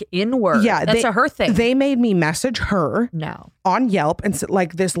to look inward. Yeah. That's her thing. They made me message her on Yelp and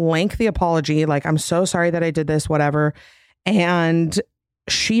like this lengthy apology. Like, I'm so sorry that I did this, whatever. And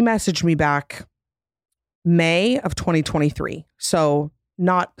she messaged me back May of 2023. So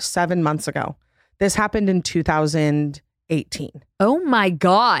not 7 months ago. This happened in 2018. Oh my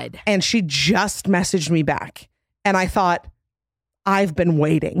God. And she just messaged me back. And I thought, I've been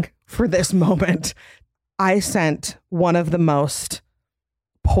waiting for this moment. I sent one of the most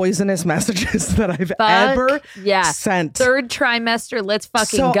poisonous messages that I've ever sent. Third trimester, let's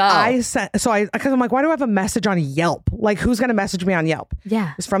fucking go. Because I'm like, why do I have a message on Yelp? Like, who's going to message me on Yelp?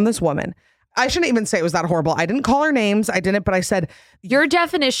 Yeah. It's from this woman. I shouldn't even say it was that horrible. I didn't call her names. But I said, your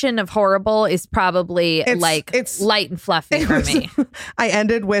definition of horrible is probably it's light and fluffy for me. I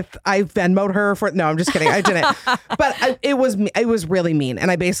ended with, I Venmo'd her for, no, I'm just kidding. I didn't. But it was really mean. And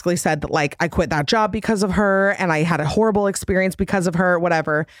I basically said that like, I quit that job because of her and I had a horrible experience because of her,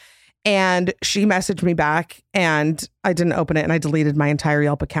 whatever. And she messaged me back and I didn't open it and I deleted my entire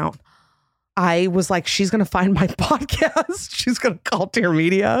Yelp account. I was like, she's going to find my podcast. She's going to call Dear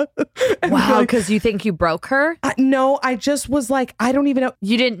Media. Wow, because you think you broke her? No, I just was like, I don't even know.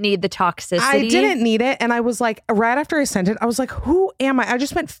 You didn't need the toxicity? I didn't need it. And I was like, right after I sent it, I was like, who am I? I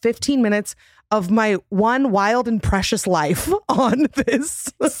just spent 15 minutes of my one wild and precious life on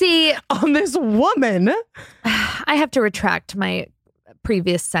this. On this woman. I have to retract my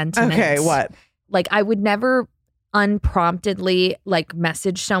previous sentiment. Okay, what? Like, I would never unpromptedly like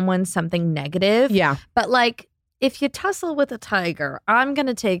message someone something negative. Yeah. But like if you tussle with a tiger, I'm going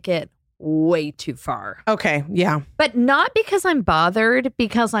to take it way too far. Okay. Yeah. But not because I'm bothered,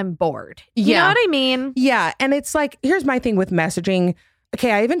 because I'm bored. You know what I mean? Yeah. And it's like, here's my thing with messaging.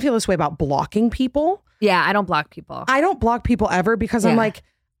 Okay. I even feel this way about blocking people. Yeah. I don't block people. I don't block people ever because I'm like,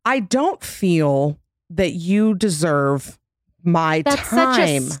 I don't feel that you deserve my That's time. Such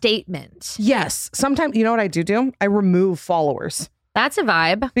a statement. Yes. Sometimes, you know what I do? I remove followers. That's a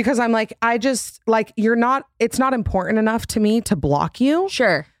vibe. Because I'm like, I just like, it's not important enough to me to block you.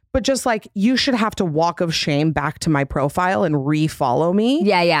 Sure. but just like you should have to walk of shame back to my profile and re-follow me.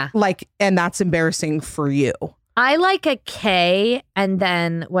 Yeah. Like, and that's embarrassing for you. I like a K and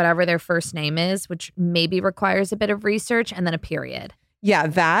then whatever their first name is, which maybe requires a bit of research, and then a period. Yeah,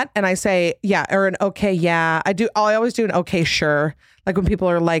 that. And I say, yeah, or an okay, yeah. I always do an okay, sure. Like when people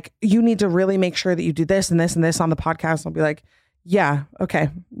are like, you need to really make sure that you do this and this and this on the podcast. I'll be like, yeah, okay.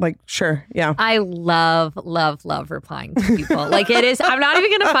 Like, sure. Yeah. I love replying to people. Like it is, I'm not even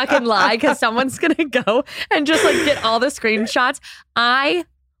going to fucking lie because someone's going to go and just like get all the screenshots. I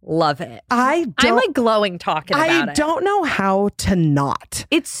love it. I'm like glowing talking about it. I don't know how to not.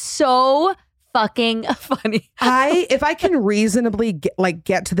 It's so fucking funny. If I can reasonably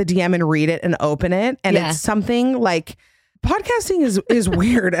get to the DM and read it and open it, and it's something like podcasting is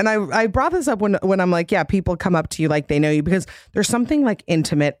weird. And I brought this up when I'm like, yeah, people come up to you like they know you, because there's something like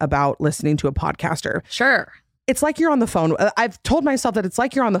intimate about listening to a podcaster. Sure. It's like you're on the phone. I've told myself that it's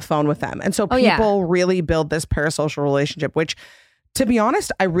like you're on the phone with them. And so people really build this parasocial relationship, which, to be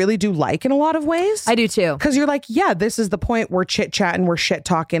honest, I really do like in a lot of ways. I do too. Because you're like, yeah, this is the point. We're chit-chatting, we're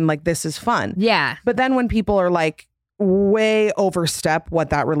shit-talking, like this is fun. Yeah. But then when people are like way overstep what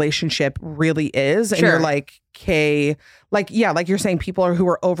that relationship really is, and you're like, okay, like, yeah, like you're saying, people who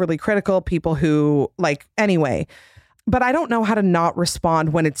are overly critical, people who like, anyway. But I don't know how to not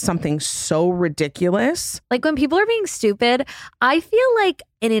respond when it's something so ridiculous. Like when people are being stupid, I feel like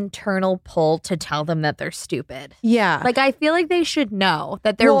an internal pull to tell them that they're stupid. Yeah. Like I feel like they should know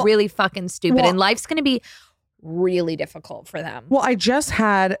that they're really fucking stupid and life's going to be really difficult for them. Well, I just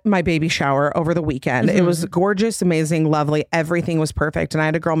had my baby shower over the weekend. Mm-hmm. It was gorgeous, amazing, lovely. Everything was perfect. And I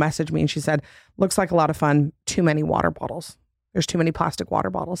had a girl message me and she said, looks like a lot of fun. Too many water bottles. There's too many plastic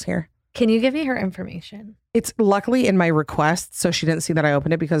water bottles here. Can you give me her information? It's luckily in my request, so she didn't see that I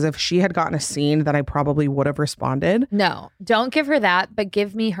opened it, because if she had gotten a scene, then I probably would have responded. No, don't give her that, but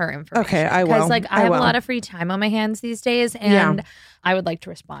give me her information. Okay, I will. Because like I have a lot of free time on my hands these days, and I would like to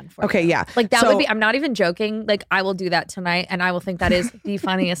respond for you. Okay, yeah. Like that would be, I'm not even joking. Like I will do that tonight, and I will think that is the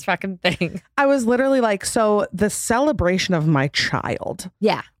funniest fucking thing. I was literally like, so the celebration of my child,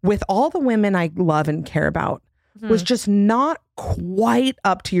 with all the women I love and care about, was just not quite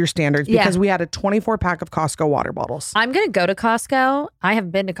up to your standards, because we had a 24-pack of Costco water bottles. I'm going to go to Costco. I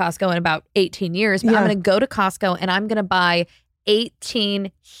haven't been to Costco in about 18 years, but I'm going to go to Costco and I'm going to buy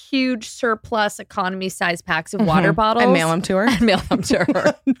 18 huge surplus economy size packs of water bottles. And mail them to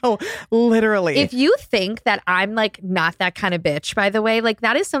her. No, literally. If you think that I'm like not that kind of bitch, by the way, like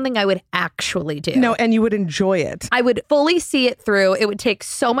that is something I would actually do. No, and you would enjoy it. I would fully see it through. It would take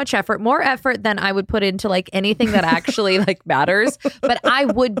so much effort, more effort than I would put into like anything that actually like matters. But I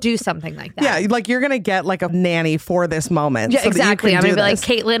would do something like that. Yeah, like you're going to get like a nanny for this moment. Yeah, exactly. I'm going to be like,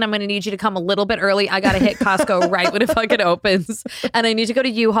 Caitlin, I'm going to need you to come a little bit early. I got to hit Costco right when it fucking opens. And I need to go to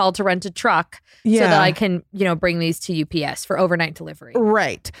U-Haul to rent a truck so that I can, bring these to UPS for overnight delivery.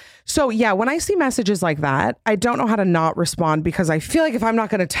 Right. So yeah, when I see messages like that, I don't know how to not respond, because I feel like if I'm not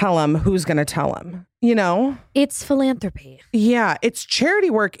going to tell them, who's going to tell them? It's philanthropy. Yeah. It's charity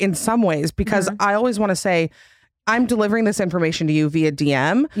work in some ways, because I always want to say, I'm delivering this information to you via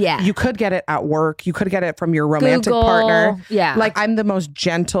DM. Yeah. You could get it at work. You could get it from your romantic partner. Yeah. Like I'm the most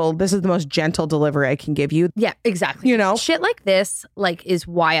gentle. This is the most gentle delivery I can give you. Yeah, exactly. Shit like this, like, is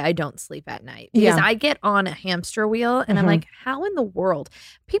why I don't sleep at night. Because I get on a hamster wheel and I'm like, how in the world?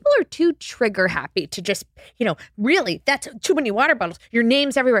 People are too trigger happy to just, really, that's too many water bottles. Your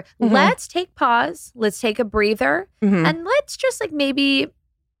name's everywhere. Let's take pause. Let's take a breather. And let's just like maybe,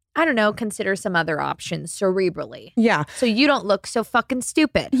 I don't know, consider some other options cerebrally. Yeah. So you don't look so fucking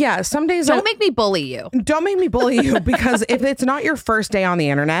stupid. Yeah. Some days Don't make me bully you. Don't make me bully you, because if it's not your first day on the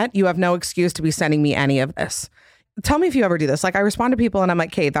internet, you have no excuse to be sending me any of this. Tell me if you ever do this. Like I respond to people and I'm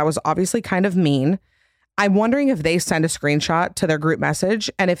like, Kate, that was obviously kind of mean. I'm wondering if they send a screenshot to their group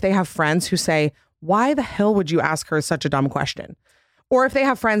message, and if they have friends who say, why the hell would you ask her such a dumb question? Or if they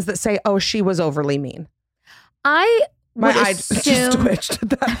have friends that say, oh, she was overly mean. My eye just twitched at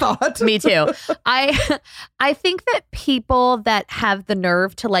that thought. Me too. I think that people that have the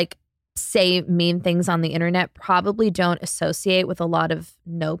nerve to like say mean things on the internet probably don't associate with a lot of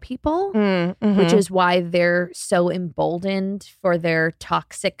people, which is why they're so emboldened for their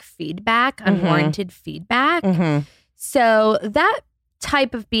toxic feedback, unwarranted feedback. So that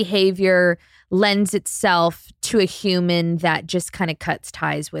type of behavior lends itself to a human that just kind of cuts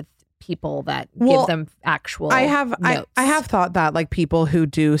ties with people that give them actual notes. I have thought that like people who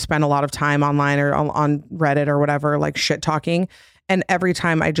do spend a lot of time online or on Reddit or whatever, like shit talking, and every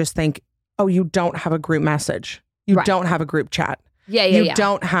time I just think, oh, you don't have a group message. You don't have a group chat. You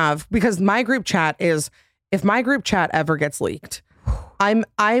don't have, because my group chat is, if my group chat ever gets leaked,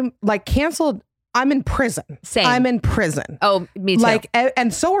 I'm like canceled. I'm in prison. Same. I'm in prison. Oh, me too. Like,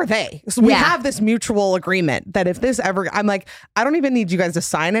 and so are they. So we have this mutual agreement that if this ever, I'm like, I don't even need you guys to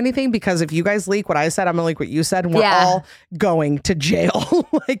sign anything, because if you guys leak what I said, I'm gonna leak what you said, and we're all going to jail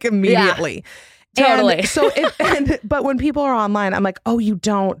like immediately. Yeah, totally. And so, but when people are online, I'm like, oh, you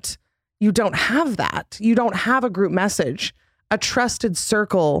don't have that. You don't have a group message, a trusted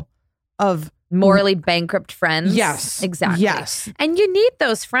circle of morally bankrupt friends. Yes. Exactly. Yes. And you need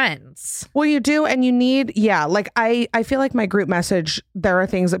those friends. Well, you do. And you need, like I feel like my group message, there are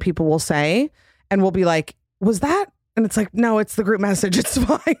things that people will say and we'll be like, was that? And it's like, no, it's the group message. It's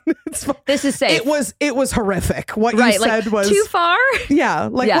fine. It's fine. This is safe. It was horrific. What you said was too far. Yeah.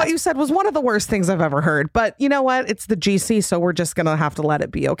 What you said was one of the worst things I've ever heard. But you know what? It's the GC. So we're just going to have to let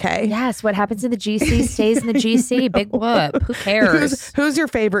it be okay. Yes. What happens in the GC stays in the GC. Big whoop. Who cares? Who's your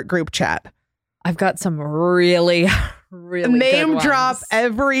favorite group chat? I've got some really name good drop ones.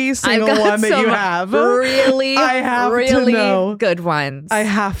 Every single one that you have. I have to know. Good ones. I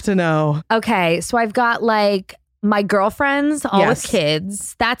have to know. Okay, so I've got like my girlfriends, all with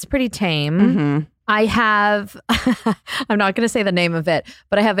kids. That's pretty tame. Mm-hmm. I have, I'm not going to say the name of it,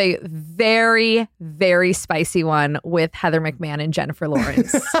 but I have a very, very spicy one with Heather McMahon and Jennifer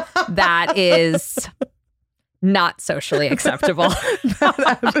Lawrence. That is not socially acceptable.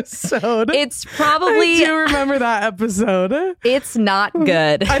 That episode. It's probably. I do remember that episode. It's not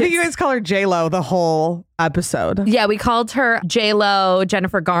good. I think you guys call her J-Lo the whole episode. Yeah, we called her J-Lo,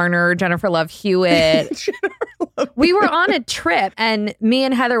 Jennifer Garner, Jennifer Love Hewitt. We were on a trip and me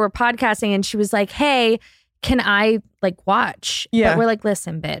and Heather were podcasting and she was like, hey, can I like watch? Yeah. But we're like,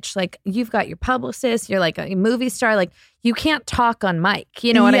 listen, bitch, like you've got your publicist, you're like a movie star, like you can't talk on mic.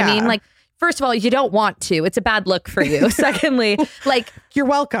 You know what I mean? Like, first of all, you don't want to. It's a bad look for you. Secondly, like you're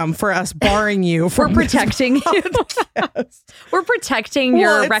welcome for us barring you from protecting you. Yes. We're protecting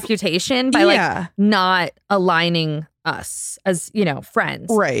your reputation by like not aligning us as, you know, friends.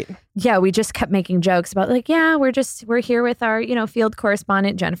 Right. Yeah, we just kept making jokes about like, yeah, we're here with our, you know, field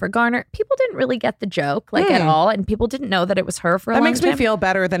correspondent Jennifer Garner. People didn't really get the joke like at all, and people didn't know that it was her for a long time. That makes me feel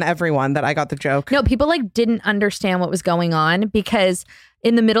better than everyone that I got the joke. No, people like didn't understand what was going on because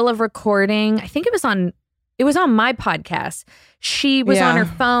in the middle of recording, I think it was on my podcast. She was on her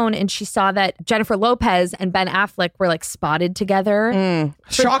phone and she saw that Jennifer Lopez and Ben Affleck were like spotted together.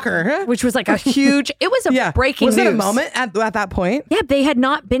 Shocker. Which was like a huge, it was a breaking news. Was it a moment at that point? Yeah, they had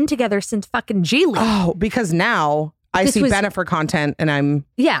not been together since fucking G-League. Oh, because now I see benefit content and I'm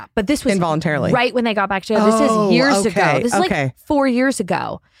but this was involuntarily right when they got back together. This is years ago. This is like 4 years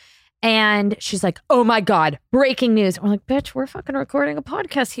ago. And she's like, oh my God, breaking news. We're like, bitch, we're fucking recording a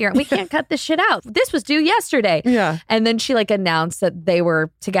podcast here. We can't cut this shit out. This was due yesterday. Yeah. And then she like announced that they were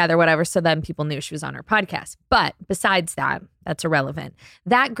together, whatever. So then people knew she was on her podcast. But besides that, that's irrelevant.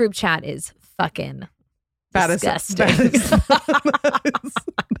 That group chat is fucking disgusting.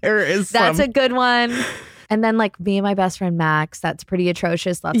 That's a good one. And then like me and my best friend Max, that's pretty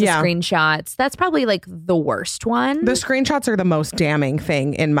atrocious. Lots of screenshots. That's probably like the worst one. The screenshots are the most damning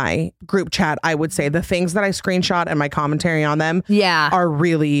thing in my group chat, I would say. The things that I screenshot and my commentary on them are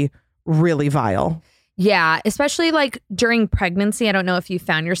really, really vile. Yeah, especially like during pregnancy. I don't know if you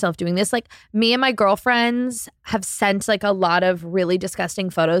found yourself doing this. Like me and my girlfriends have sent like a lot of really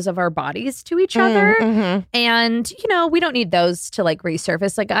disgusting photos of our bodies to each other. Mm-hmm. And, you know, we don't need those to like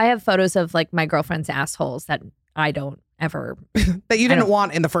resurface. Like I have photos of like my girlfriend's assholes that I don't ever. That you didn't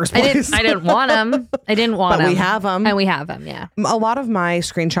want in the first place. I didn't want them. I didn't want them. But we have them. And we have them, yeah. A lot of my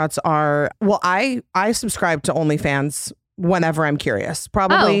screenshots are, well, I subscribe to OnlyFans whenever I'm curious.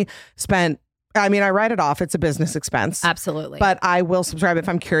 Probably I write it off. It's a business expense. Absolutely. But I will subscribe if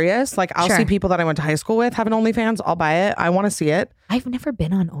I'm curious. Like I'll see people that I went to high school with have an OnlyFans. I'll buy it. I want to see it. I've never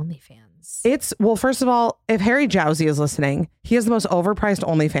been on OnlyFans. It's, well, first of all, if Harry Jowsey is listening, he has the most overpriced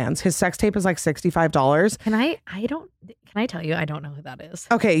OnlyFans. His sex tape is like $65. Can I tell you, I don't know who that is.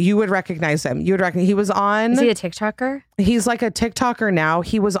 Okay, you would recognize him. He was on. Is he a TikToker? He's like a TikToker now.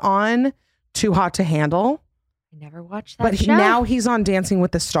 He was on Too Hot to Handle. I never watched that show. But now he's on Dancing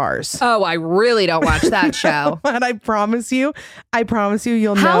with the Stars. Oh, I really don't watch that show. And I promise you,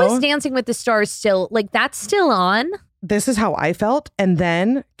 you'll know. How is Dancing with the Stars still, like, that's still on? This is how I felt. And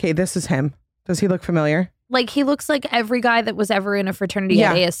then, okay, this is him. Does he look familiar? Like, he looks like every guy that was ever in a fraternity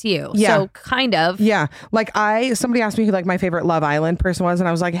at ASU. Yeah. So, kind of. Yeah. Like, somebody asked me who, like, my favorite Love Island person was, and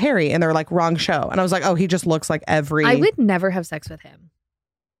I was like, Harry. And they're like, wrong show. And I was like, oh, he just looks like every. I would never have sex with him.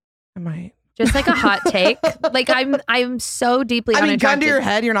 I might. Just like a hot take. Like, I'm so deeply gun to your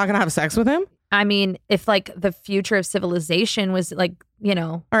head, you're not going to have sex with him? I mean, if like the future of civilization was like, you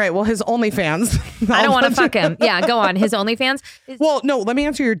know. All right. Well, his OnlyFans. I don't want to fuck him. Yeah, go on. His OnlyFans. Well, no, let me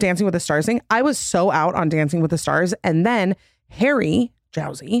answer your Dancing with the Stars thing. I was so out on Dancing with the Stars. And then Harry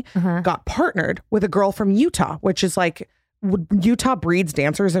Jowsey got partnered with a girl from Utah, which is like, Utah breeds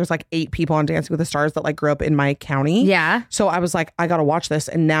dancers. There's like 8 people on Dancing with the Stars that like grew up in my county. Yeah. So I was like, I got to watch this.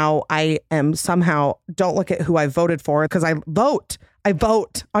 And now I am somehow, don't look at who I voted for because I vote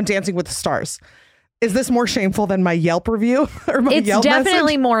on Dancing with the Stars. Is this more shameful than my Yelp review or my Yelp message? It's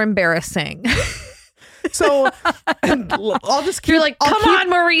definitely more embarrassing. So I'll just keep. You're like, come on,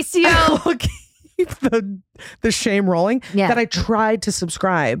 Mauricio. I'll keep the shame rolling that I tried to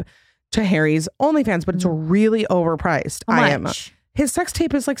subscribe to Harry's OnlyFans, but it's really overpriced. How much? His sex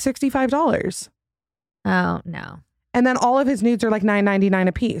tape is like $65. Oh no! And then all of his nudes are like $9.99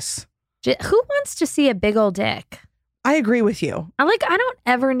 a piece. Who wants to see a big old dick? I agree with you. I don't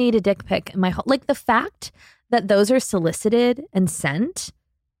ever need a dick pic in my whole, like the fact that those are solicited and sent.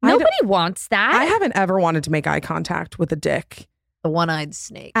 Nobody wants that. I haven't ever wanted to make eye contact with a dick. The one-eyed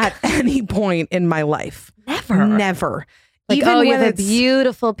snake. At any point in my life. Never. Like, even you have a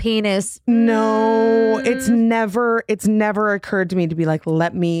beautiful penis. No, it's never occurred to me to be like,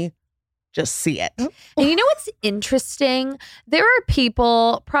 let me just see it. And you know what's interesting? There are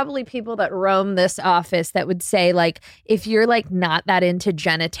people, probably people that roam this office that would say like, if you're like not that into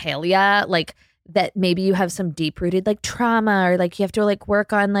genitalia, like that maybe you have some deep rooted like trauma or like you have to like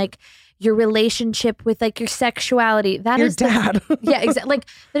work on like your relationship with like your sexuality. That your is dad. Yeah, exactly. Like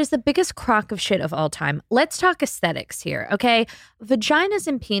that is the biggest crock of shit of all time. Let's talk aesthetics here, okay? Vaginas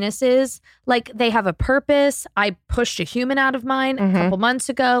and penises, like they have a purpose. I pushed a human out of mine a couple months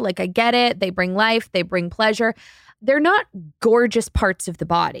ago. Like I get it. They bring life. They bring pleasure. They're not gorgeous parts of the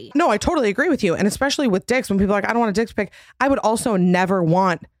body. No, I totally agree with you. And especially with dicks, when people are like, I don't want a dick pic. I would also never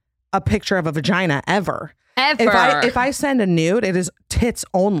want a picture of a vagina ever. If I send a nude, it is tits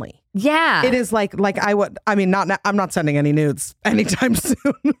only. Yeah. It is like I would, I mean, I'm not sending any nudes anytime soon.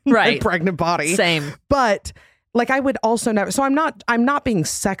 Right. My pregnant body. Same. But like I would also never, so I'm not being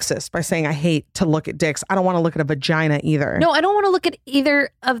sexist by saying I hate to look at dicks. I don't want to look at a vagina either. No, I don't want to look at either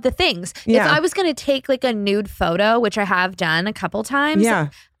of the things. Yeah. If I was going to take like a nude photo, which I have done a couple times. Yeah.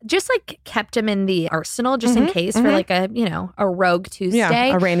 Just like kept them in the arsenal just in case for like a, a rogue Tuesday.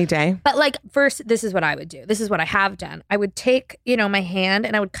 Yeah, a rainy day. But like first, this is what I would do. This is what I have done. I would take, my hand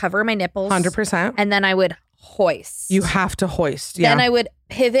and I would cover my nipples. 100%. And then I would hoist. You have to hoist. Yeah. Then I would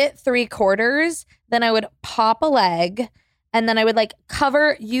pivot 3/4. Then I would pop a leg. And then I would like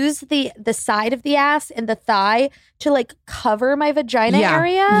use the side of the ass and the thigh to like cover my vagina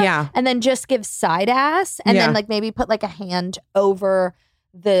area. Yeah. And then just give side ass. And then like maybe put like a hand over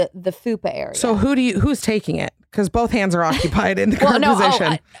the fupa area. So who's taking it? Because both hands are occupied in the current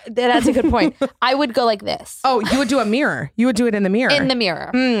position. That's a good point. I would go like this. Oh, you would do a mirror. You would do it in the mirror. In the mirror.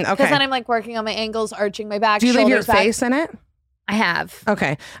 Okay. Because then I'm like working on my angles, arching my back. Do you leave your face in it? I have.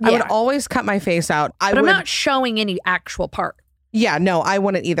 Okay. Yeah. I would always cut my face out. I'm not showing any actual part. Yeah, no, I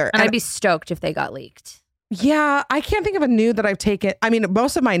wouldn't either. And I'd be stoked if they got leaked. Yeah, I can't think of a nude that I've taken. I mean,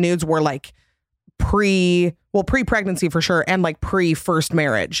 most of my nudes were like pre-pregnancy for sure, and like pre-first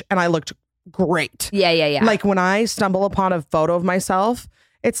marriage, and I looked great. Yeah. Like when I stumble upon a photo of myself,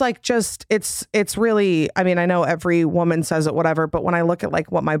 it's like it's really, I mean, I know every woman says it, whatever, but when I look at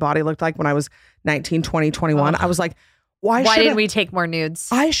like what my body looked like when I was 19, 20, 21, I was like, why didn't we take more nudes?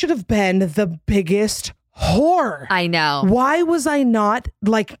 I should have been the biggest whore. I know. Why was I not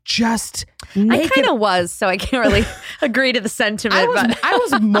like just naked? I kind of was, so I can't really agree to the sentiment. I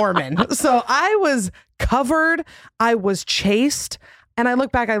was Mormon, so I was covered. I was chaste. And I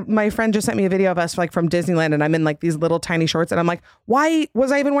look back, my friend just sent me a video of us like from Disneyland, and I'm in like these little tiny shorts, and I'm like, why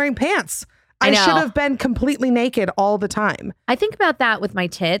was I even wearing pants? I should have been completely naked all the time. I think about that with my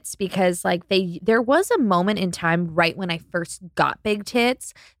tits because like there was a moment in time right when I first got big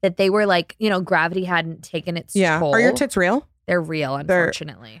tits that they were like, gravity hadn't taken its toll. Are your tits real? They're real,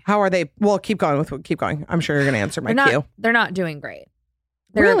 unfortunately. How are they? Well, keep going. I'm sure you're going to answer my cue. They're not doing great.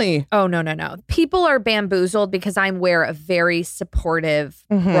 Really? Oh, no. People are bamboozled because I wear a very supportive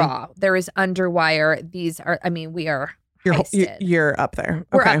bra. There is underwire. We are You're up there.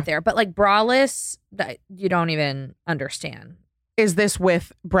 We're up there. But like braless, you don't even understand. Is this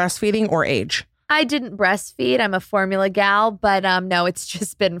with breastfeeding or age? I didn't breastfeed. I'm a formula gal, but no, it's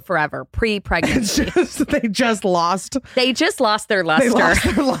just been forever. Pre-pregnancy. They just lost their luster. They lost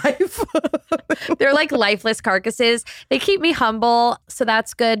their life. They're like lifeless carcasses. They keep me humble, so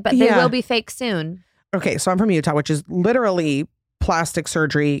that's good, but they will be fake soon. Okay, so I'm from Utah, which is literally plastic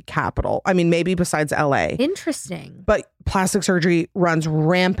surgery capital. I mean, maybe besides LA. Interesting. But plastic surgery runs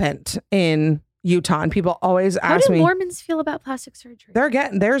rampant in Utah. And people always ask me. How do Mormons feel about plastic surgery?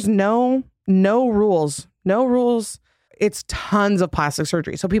 There's no rules. No rules. It's tons of plastic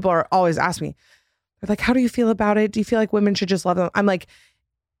surgery. So people are always asking me, they're like, how do you feel about it? Do you feel like women should just love them? I'm like,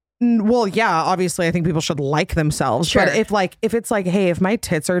 well, yeah, obviously I think people should like themselves. Sure. But if it's like, hey, if my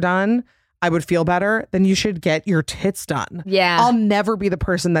tits are done, I would feel better, then you should get your tits done. Yeah. I'll never be the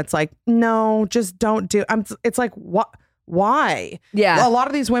person that's like, no, just don't do. It's like, what? Why? Yeah. A lot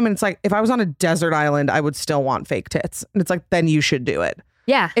of these women, it's like, if I was on a desert island, I would still want fake tits. And it's like, then you should do it.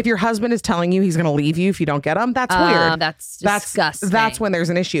 Yeah. If your husband is telling you he's going to leave you if you don't get them, that's weird. That's disgusting. That's when there's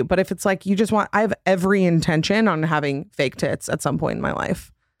an issue. But if it's like, you just want, I have every intention on having fake tits at some point in my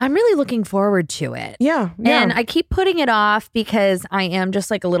life. I'm really looking forward to it. Yeah. And I keep putting it off because I am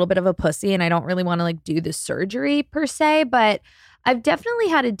just like a little bit of a pussy and I don't really want to like do the surgery per se, but I've definitely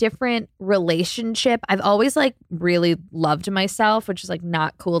had a different relationship. I've always like really loved myself, which is like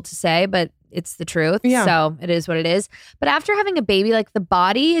not cool to say, but it's the truth. Yeah. So it is what it is. But after having a baby, like the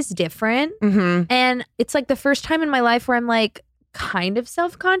body is different. Mm-hmm. And it's like the first time in my life where I'm like kind of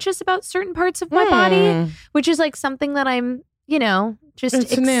self-conscious about certain parts of my body, which is like something that I'm, you know, just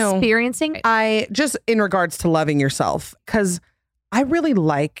experiencing. I just, in regards to loving yourself, because I really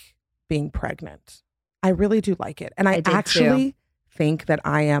like being pregnant. I really do like it. And I actually think that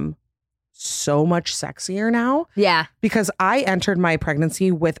I am so much sexier now. Yeah. Because I entered my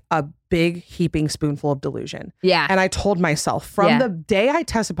pregnancy with a big heaping spoonful of delusion. Yeah. And I told myself from the day I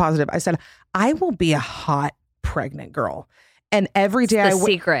tested positive, I said, I will be a hot pregnant girl. And every day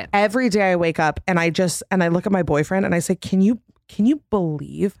every day I wake up and I look at my boyfriend and I say, can you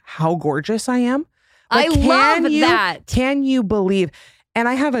believe how gorgeous I am? Like, I love that. Can you believe? And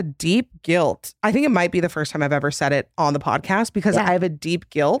I have a deep guilt. I think it might be the first time I've ever said it on the podcast because I have a deep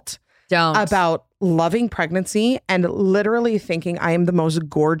guilt about loving pregnancy and literally thinking I am the most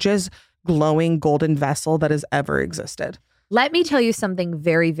gorgeous, glowing golden vessel that has ever existed. Let me tell you something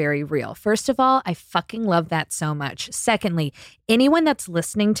very, very real. First of all, I fucking love that so much. Secondly, anyone that's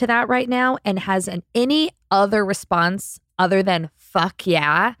listening to that right now and has any other response other than fuck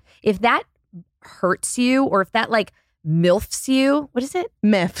yeah, if that hurts you or if that like milfs you, what is it?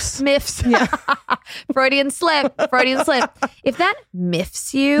 Miffs. Yeah. Freudian slip. If that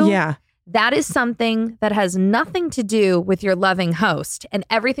miffs you, that is something that has nothing to do with your loving host and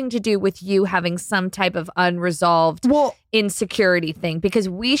everything to do with you having some type of unresolved insecurity thing, because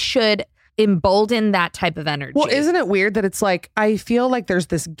we should embolden that type of energy. Well, isn't it weird that it's like, I feel like there's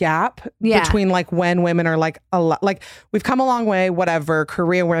this gap between like when women are like, like we've come a long way, whatever,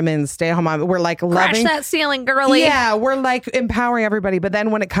 career women, stay at home mom, we're like loving. Crash that ceiling, girly. Yeah, we're like empowering everybody. But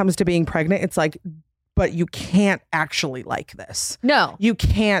then when it comes to being pregnant, it's like, but you can't actually like this. No. You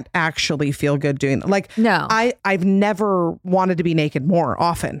can't actually feel good doing that. Like, no. I've never wanted to be naked more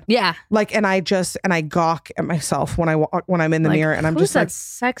often. Yeah. Like, and I gawk at myself when I'm in the mirror and I'm just like,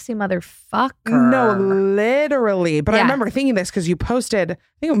 sexy motherfucker. No, literally. But I remember thinking this because you posted, I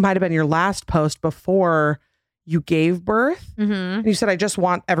think it might have been your last post before you gave birth. Mm-hmm. And you said, I just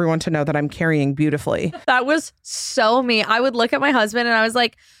want everyone to know that I'm carrying beautifully. That was so me. I would look at my husband and I was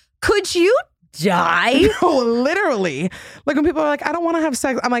like, could you die? No, literally. Like when people are like, I don't want to have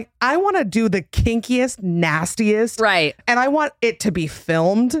sex. I'm like, I want to do the kinkiest, nastiest. Right. And I want it to be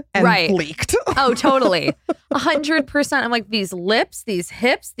filmed and leaked. Oh, totally. 100%. I'm like, these lips, these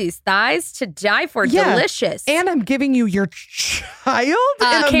hips, these thighs to die for. Yeah. Delicious. And I'm giving you your child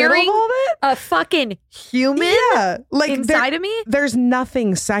in the middle of all that. A fucking human like inside of me. There's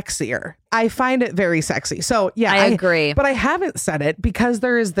nothing sexier. I find it very sexy. So yeah, I agree. But I haven't said it because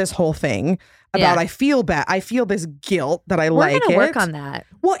there is this whole thing about I feel bad. I feel this guilt that I like it. We're gonna work on that.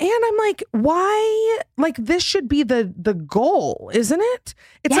 Well, and I'm like, why? Like this should be the goal, isn't it?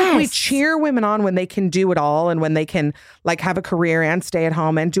 It's like we cheer women on when they can do it all and when they can like have a career and stay at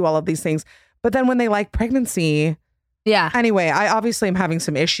home and do all of these things. But then when they like pregnancy, Anyway, I obviously am having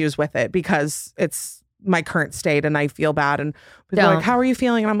some issues with it because it's my current state and I feel bad and people are like, how are you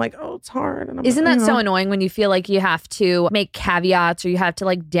feeling? And I'm like, oh, it's hard. And Isn't that so annoying when you feel like you have to make caveats or you have to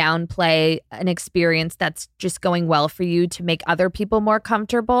like downplay an experience that's just going well for you to make other people more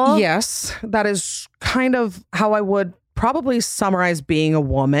comfortable? Yes, that is kind of how I would probably summarize being a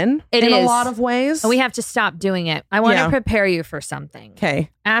woman in a lot of ways. And we have to stop doing it. I want to prepare you for something. Okay.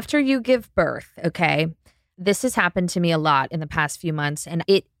 After you give birth, this has happened to me a lot in the past few months and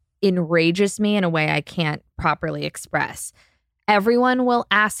it enrages me in a way I can't properly express. Everyone will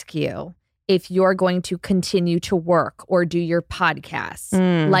ask you if you're going to continue to work or do your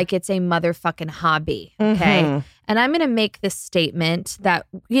podcast like it's a motherfucking hobby. Okay. And I'm going to make this statement that,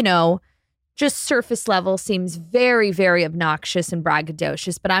 you know, just surface level seems very, very obnoxious and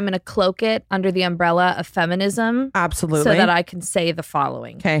braggadocious, but I'm going to cloak it under the umbrella of feminism. Absolutely. So that I can say the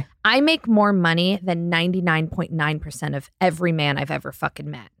following. Okay. I make more money than 99.9% of every man I've ever fucking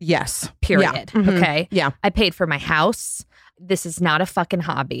met. Yes. Period. Yeah. Okay. Yeah. I paid for my house. This is not a fucking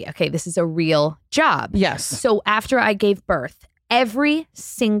hobby. Okay. This is a real job. Yes. So after I gave birth, every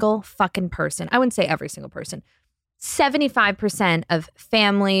single fucking person, I wouldn't say every single person, 75% of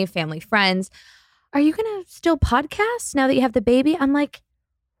family friends, are you going to still podcast now that you have the baby? I'm like,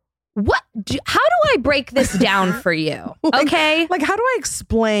 what? How do I break this down for you? Okay. Like, how do I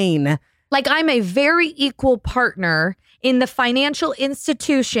explain? Like, I'm a very equal partner in the financial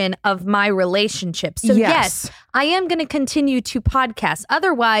institution of my relationship. So yes, I am going to continue to podcast.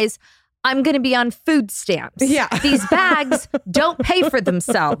 Otherwise, I'm going to be on food stamps. Yeah. These bags don't pay for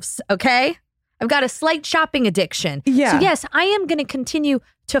themselves. Okay. I've got a slight shopping addiction. Yeah. So yes, I am going to continue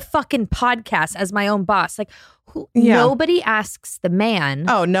to fucking podcast as my own boss. Like, nobody asks the man.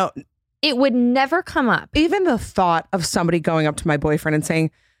 Oh, no. It would never come up. Even the thought of somebody going up to my boyfriend and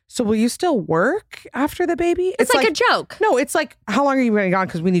saying, so will you still work after the baby? It's like a joke. No, it's like, how long are you going to be gone?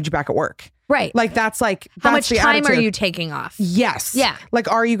 Because we need you back at work. Right. Like, that's like, how much the time attitude. are you taking off? Yes. Yeah.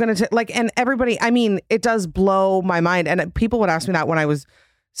 Like, are you going to, like, and everybody, I mean, it does blow my mind. And people would ask me that when I was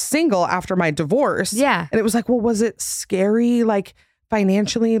single after my divorce. Yeah. And it was like, well, was it scary, like,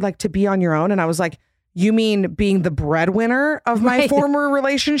 financially, like, to be on your own? And I was like, you mean being the breadwinner of my former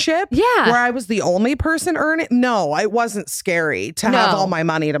relationship? Yeah. Where I was the only person earning? No, it wasn't scary to have all my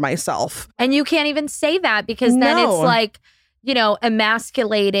money to myself. And you can't even say that because then it's like, you know,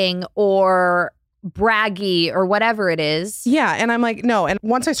 emasculating or braggy or whatever it is. Yeah. And I'm like, no. And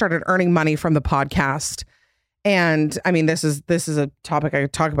once I started earning money from the podcast, and I mean, this is a topic I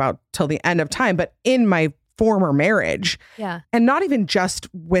could talk about till the end of time, but in my former marriage, and not even just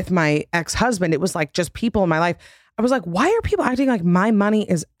with my ex-husband, it was like just people in my life. I was like, why are people acting like my money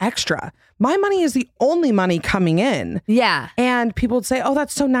is extra? My money is the only money coming in. Yeah. And people would say, oh,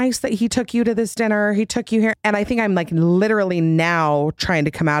 that's so nice that he took you to this dinner. He took you here. And I think I'm like literally now trying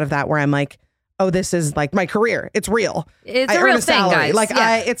to come out of that where I'm like, oh, this is like my career. It's real. It's a real thing, guys. Like,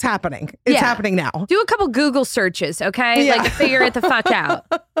 it's happening. It's happening now. Do a couple Google searches, okay? Yeah. Like, figure it the fuck out.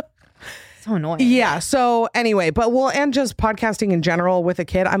 So annoying. Yeah. So anyway, and just podcasting in general with a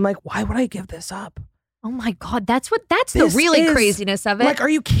kid, I'm like, why would I give this up? Oh my God. That's the really craziness of it. Like, are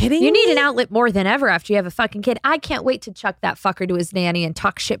you kidding me? You need an outlet more than ever after you have a fucking kid. I can't wait to chuck that fucker to his nanny and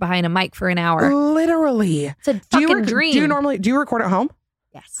talk shit behind a mic for an hour. Literally. It's a fucking dream. Do you record at home?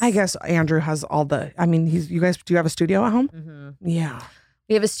 Yes. I guess Andrew has all the, I mean, do you have a studio at home? Mm-hmm. Yeah.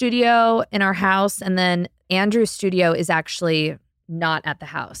 We have a studio in our house, and then Andrew's studio is actually not at the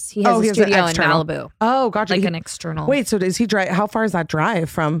house. He has a studio in Malibu. Oh, gotcha. Like an external. Wait, so does he drive? How far is that drive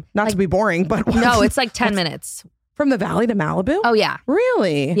from, not to be boring, but no, it's like 10 minutes. From the valley to Malibu? Oh, yeah.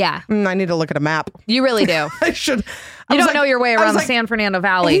 Really? Yeah. I need to look at a map. You really do. I should. You don't know your way around the San Fernando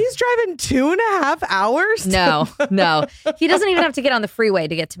Valley. He's driving 2.5 hours? No. He doesn't even have to get on the freeway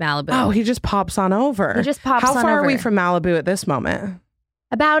to get to Malibu. Oh, he just pops on over. How far are we from Malibu at this moment?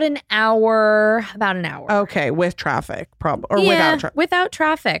 About an hour. Okay, with traffic, probably, or without traffic. Without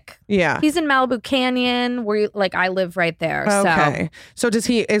traffic. Yeah, he's in Malibu Canyon, where I live right there. Okay, so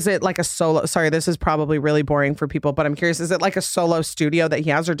is it like a solo? Sorry, this is probably really boring for people, but I'm curious. Is it like a solo studio that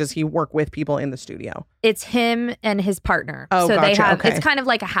he has, or does he work with people in the studio? It's him and his partner. Oh, so gotcha. They have. Okay. It's kind of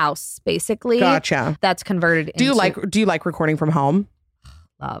like a house, basically. Gotcha. That's converted. Do you like recording from home?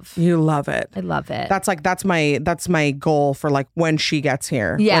 Love. You love it. I love it. That's my goal for like when she gets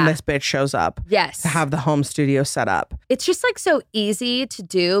here. Yeah. When this bitch shows up. Yes. To have the home studio set up. It's just like so easy to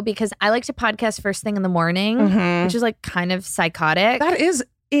do because I like to podcast first thing in the morning, which is like kind of psychotic. That is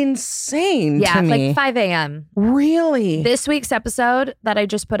insane to me. Yeah, like 5 a.m. Really? This week's episode that I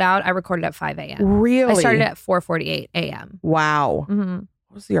just put out, I recorded at 5 a.m. Really? I started at 4:48 a.m. Wow. Mm-hmm.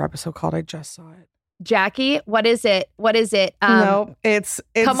 What was your episode called? I just saw it. Jackie, what is it? No, it's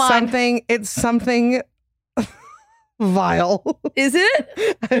something. It's something vile. Is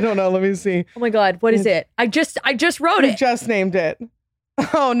it? I don't know. Let me see. Oh my God, what is it? I just wrote it. Just named it.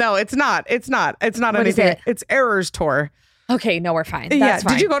 Oh no, it's not. It's not what anything. Is it? It's Errors Tour. Okay, no, we're fine. That's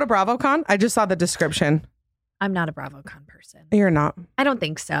fine. Did you go to BravoCon? I just saw the description. I'm not a BravoCon person. You're not. I don't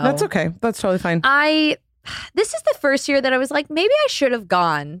think so. That's okay. That's totally fine. This is the first year that I was like, maybe I should have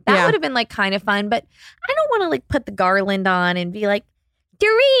gone. That would have been like kind of fun, but I don't want to like put the garland on and be like,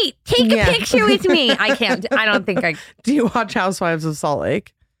 Dorit, take a picture with me. I can't. I don't think I. Do you watch Housewives of Salt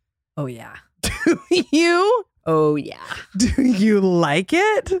Lake? Oh, yeah. Do you? Oh, yeah. Do you like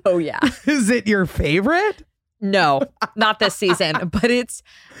it? Oh, yeah. Is it your favorite? No, not this season, but it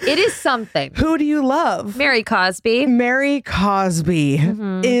is something. Who do you love? Mary Cosby. Mary Cosby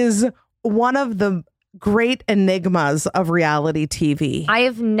is one of the great enigmas of reality TV. I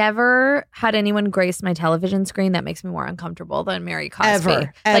have never had anyone grace my television screen that makes me more uncomfortable than Mary Cosby.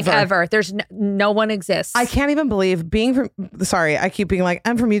 Ever. Like ever. There's no one exists. I can't even believe I keep being like,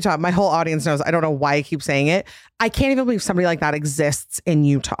 I'm from Utah. My whole audience knows. I don't know why I keep saying it. I can't even believe somebody like that exists in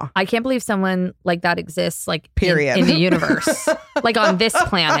Utah. I can't believe someone like that exists, like period, in the universe, like on this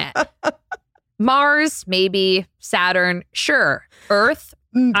planet. Mars, maybe. Saturn, sure. Earth,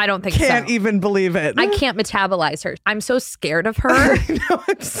 I don't think Can't even believe it. I can't metabolize her. I'm so scared of her. I know,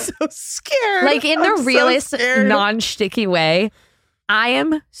 I'm so scared. Like in the realest, non-sticky way. I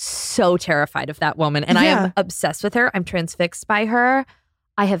am so terrified of that woman and I am obsessed with her. I'm transfixed by her.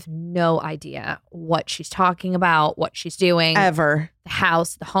 I have no idea what she's talking about, what she's doing. Ever. The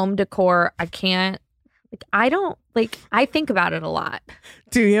house, the home decor. I can't. I think about it a lot.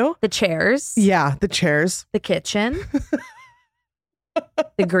 Do you? The chairs. Yeah, the chairs. The kitchen.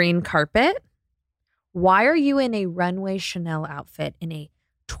 The green carpet. Why are you in a runway Chanel outfit in a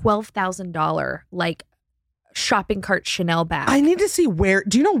 $12,000 like shopping cart Chanel bag? I need to see where.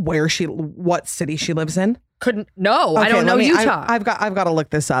 Do you know what city she lives in? No, okay, I don't know Utah. I've got to look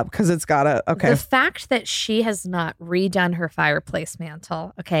this up because it's gotta. Okay. The fact that she has not redone her fireplace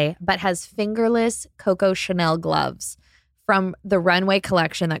mantle, okay, but has fingerless Coco Chanel gloves from the runway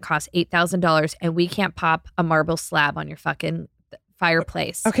collection that costs $8,000, and we can't pop a marble slab on your fucking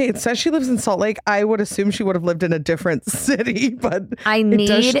fireplace. Okay, it says she lives in Salt Lake. I would assume she would have lived in a different city, but I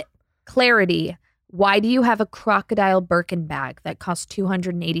need clarity. Why do you have a crocodile Birkin bag that costs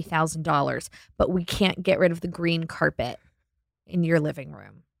 $280,000, but we can't get rid of the green carpet in your living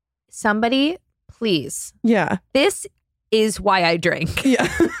room? Somebody, please. Yeah. This is why I drink. Yeah.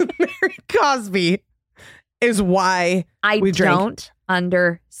 Mary Cosby is why we drink. I don't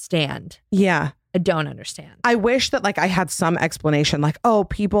understand. Yeah. I don't understand. I wish that I had some explanation like, oh,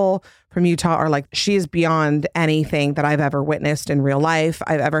 people from Utah are like, she is beyond anything that I've ever witnessed in real life.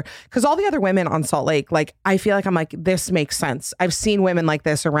 Because all the other women on Salt Lake, I feel like I'm like, this makes sense. I've seen women like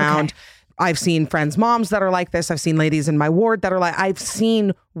this around. Okay. I've seen friends' moms that are like this. I've seen ladies in my ward that are I've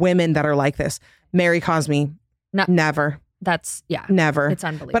seen women that are like this. Mary Cosby, never. That's never. It's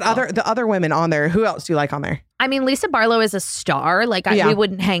unbelievable. But the other women on there, who else do you like on there? I mean, Lisa Barlow is a star. We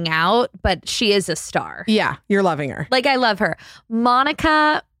wouldn't hang out, but she is a star. Yeah, you're loving her. I love her.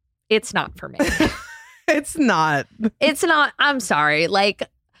 Monica, it's not for me. It's not. It's not. I'm sorry.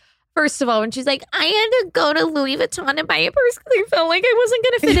 First of all, when she's like, I had to go to Louis Vuitton and buy a purse because I felt like I wasn't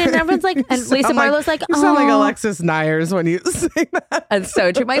going to fit in. Everyone's like, and Lisa Barlow's like, you sound like Alexis Nyers when you say that. And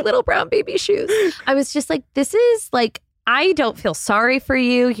so do my little brown baby shoes. I was just like, this is I don't feel sorry for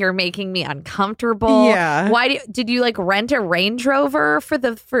you. You're making me uncomfortable. Yeah. Why did you rent a Range Rover for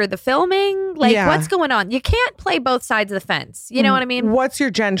the filming? What's going on? You can't play both sides of the fence. You know what I mean? What's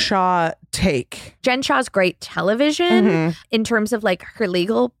your Jen Shah take? Jen Shah's great television in terms of her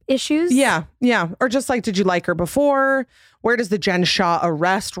legal issues. Yeah. Yeah. Or just did you like her before? Where does the Jen Shah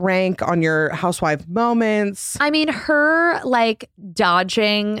arrest rank on your housewife moments? I mean, her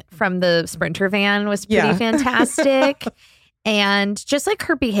dodging from the Sprinter van was pretty fantastic. And just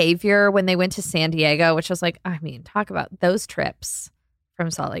her behavior when they went to San Diego, which was talk about those trips from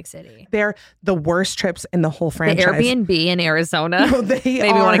Salt Lake City. They're the worst trips in the whole franchise. The Airbnb in Arizona. No, they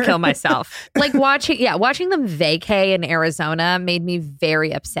made me want to kill myself. Watching them vacay in Arizona made me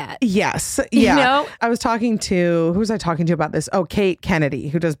very upset. Yes. Yeah. You know? I was talking to, who was I talking to about this? Oh, Kate Kennedy,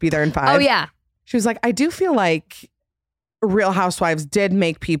 who does Be There in 5. Oh, yeah. She was like, I do feel like Real Housewives did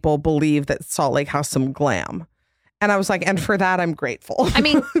make people believe that Salt Lake has some glam. And I was like, and for that, I'm grateful. I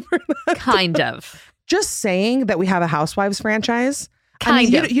mean, kind of. Just saying that we have a Housewives franchise.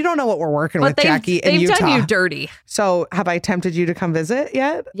 Kind of. You don't know what we're working with, Jackie, in Utah. They've done you dirty. So have I tempted you to come visit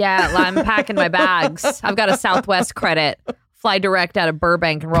yet? Yeah, I'm packing my bags. I've got a Southwest credit. Fly direct out of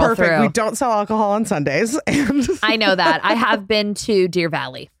Burbank and roll through. We don't sell alcohol on Sundays. I know that. I have been to Deer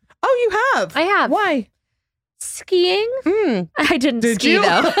Valley. Oh, you have? I have. Why? Skiing. I didn't ski,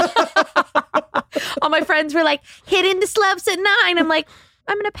 though. All my friends were like, hitting the slopes at 9. I'm like,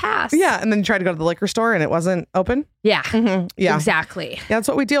 I'm going to pass. Yeah. And then you tried to go to the liquor store and it wasn't open. Yeah. Yeah. Exactly. Yeah, that's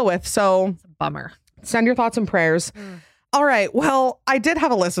what we deal with. So it's a bummer. Send your thoughts and prayers. All right. Well, I did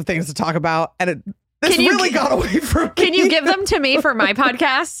have a list of things to talk about and this really got away from me. Can you give them to me for my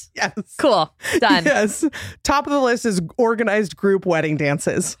podcast? Yes. Cool. Done. Yes. Top of the list is organized group wedding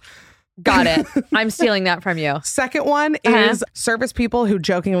dances. Got it. I'm stealing that from you. Second one is service people who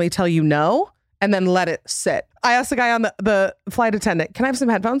jokingly tell you no and then let it sit. I asked the guy on the flight attendant, can I have some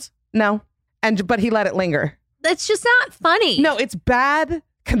headphones? No. But he let it linger. That's just not funny. No, it's bad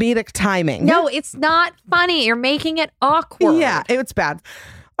comedic timing. No, it's not funny. You're making it awkward. Yeah, it's bad.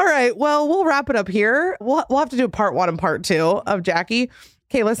 All right, well, we'll wrap it up here. We'll have to do part 1 and part 2 of Jackie.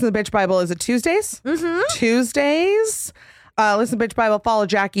 Okay, Listen to the Bitch Bible. Is it Tuesdays? Mm-hmm. Tuesdays. Listen to Bitch Bible. Follow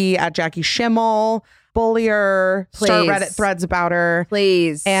Jackie at Jackie Schimmel. Bully her. Please. Start Reddit threads about her.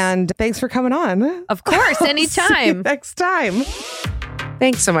 Please. And thanks for coming on. Of course, anytime. See you next time.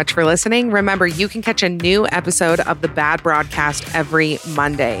 Thanks so much for listening. Remember, you can catch a new episode of The Bad Broadcast every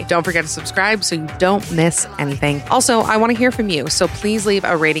Monday. Don't forget to subscribe so you don't miss anything. Also, I want to hear from you, so please leave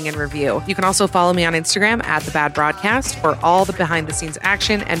a rating and review. You can also follow me on Instagram at The Bad Broadcast for all the behind-the-scenes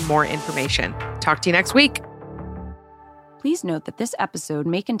action and more information. Talk to you next week. Please note that this episode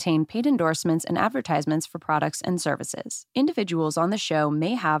may contain paid endorsements and advertisements for products and services. Individuals on the show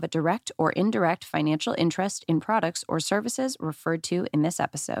may have a direct or indirect financial interest in products or services referred to in this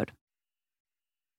episode.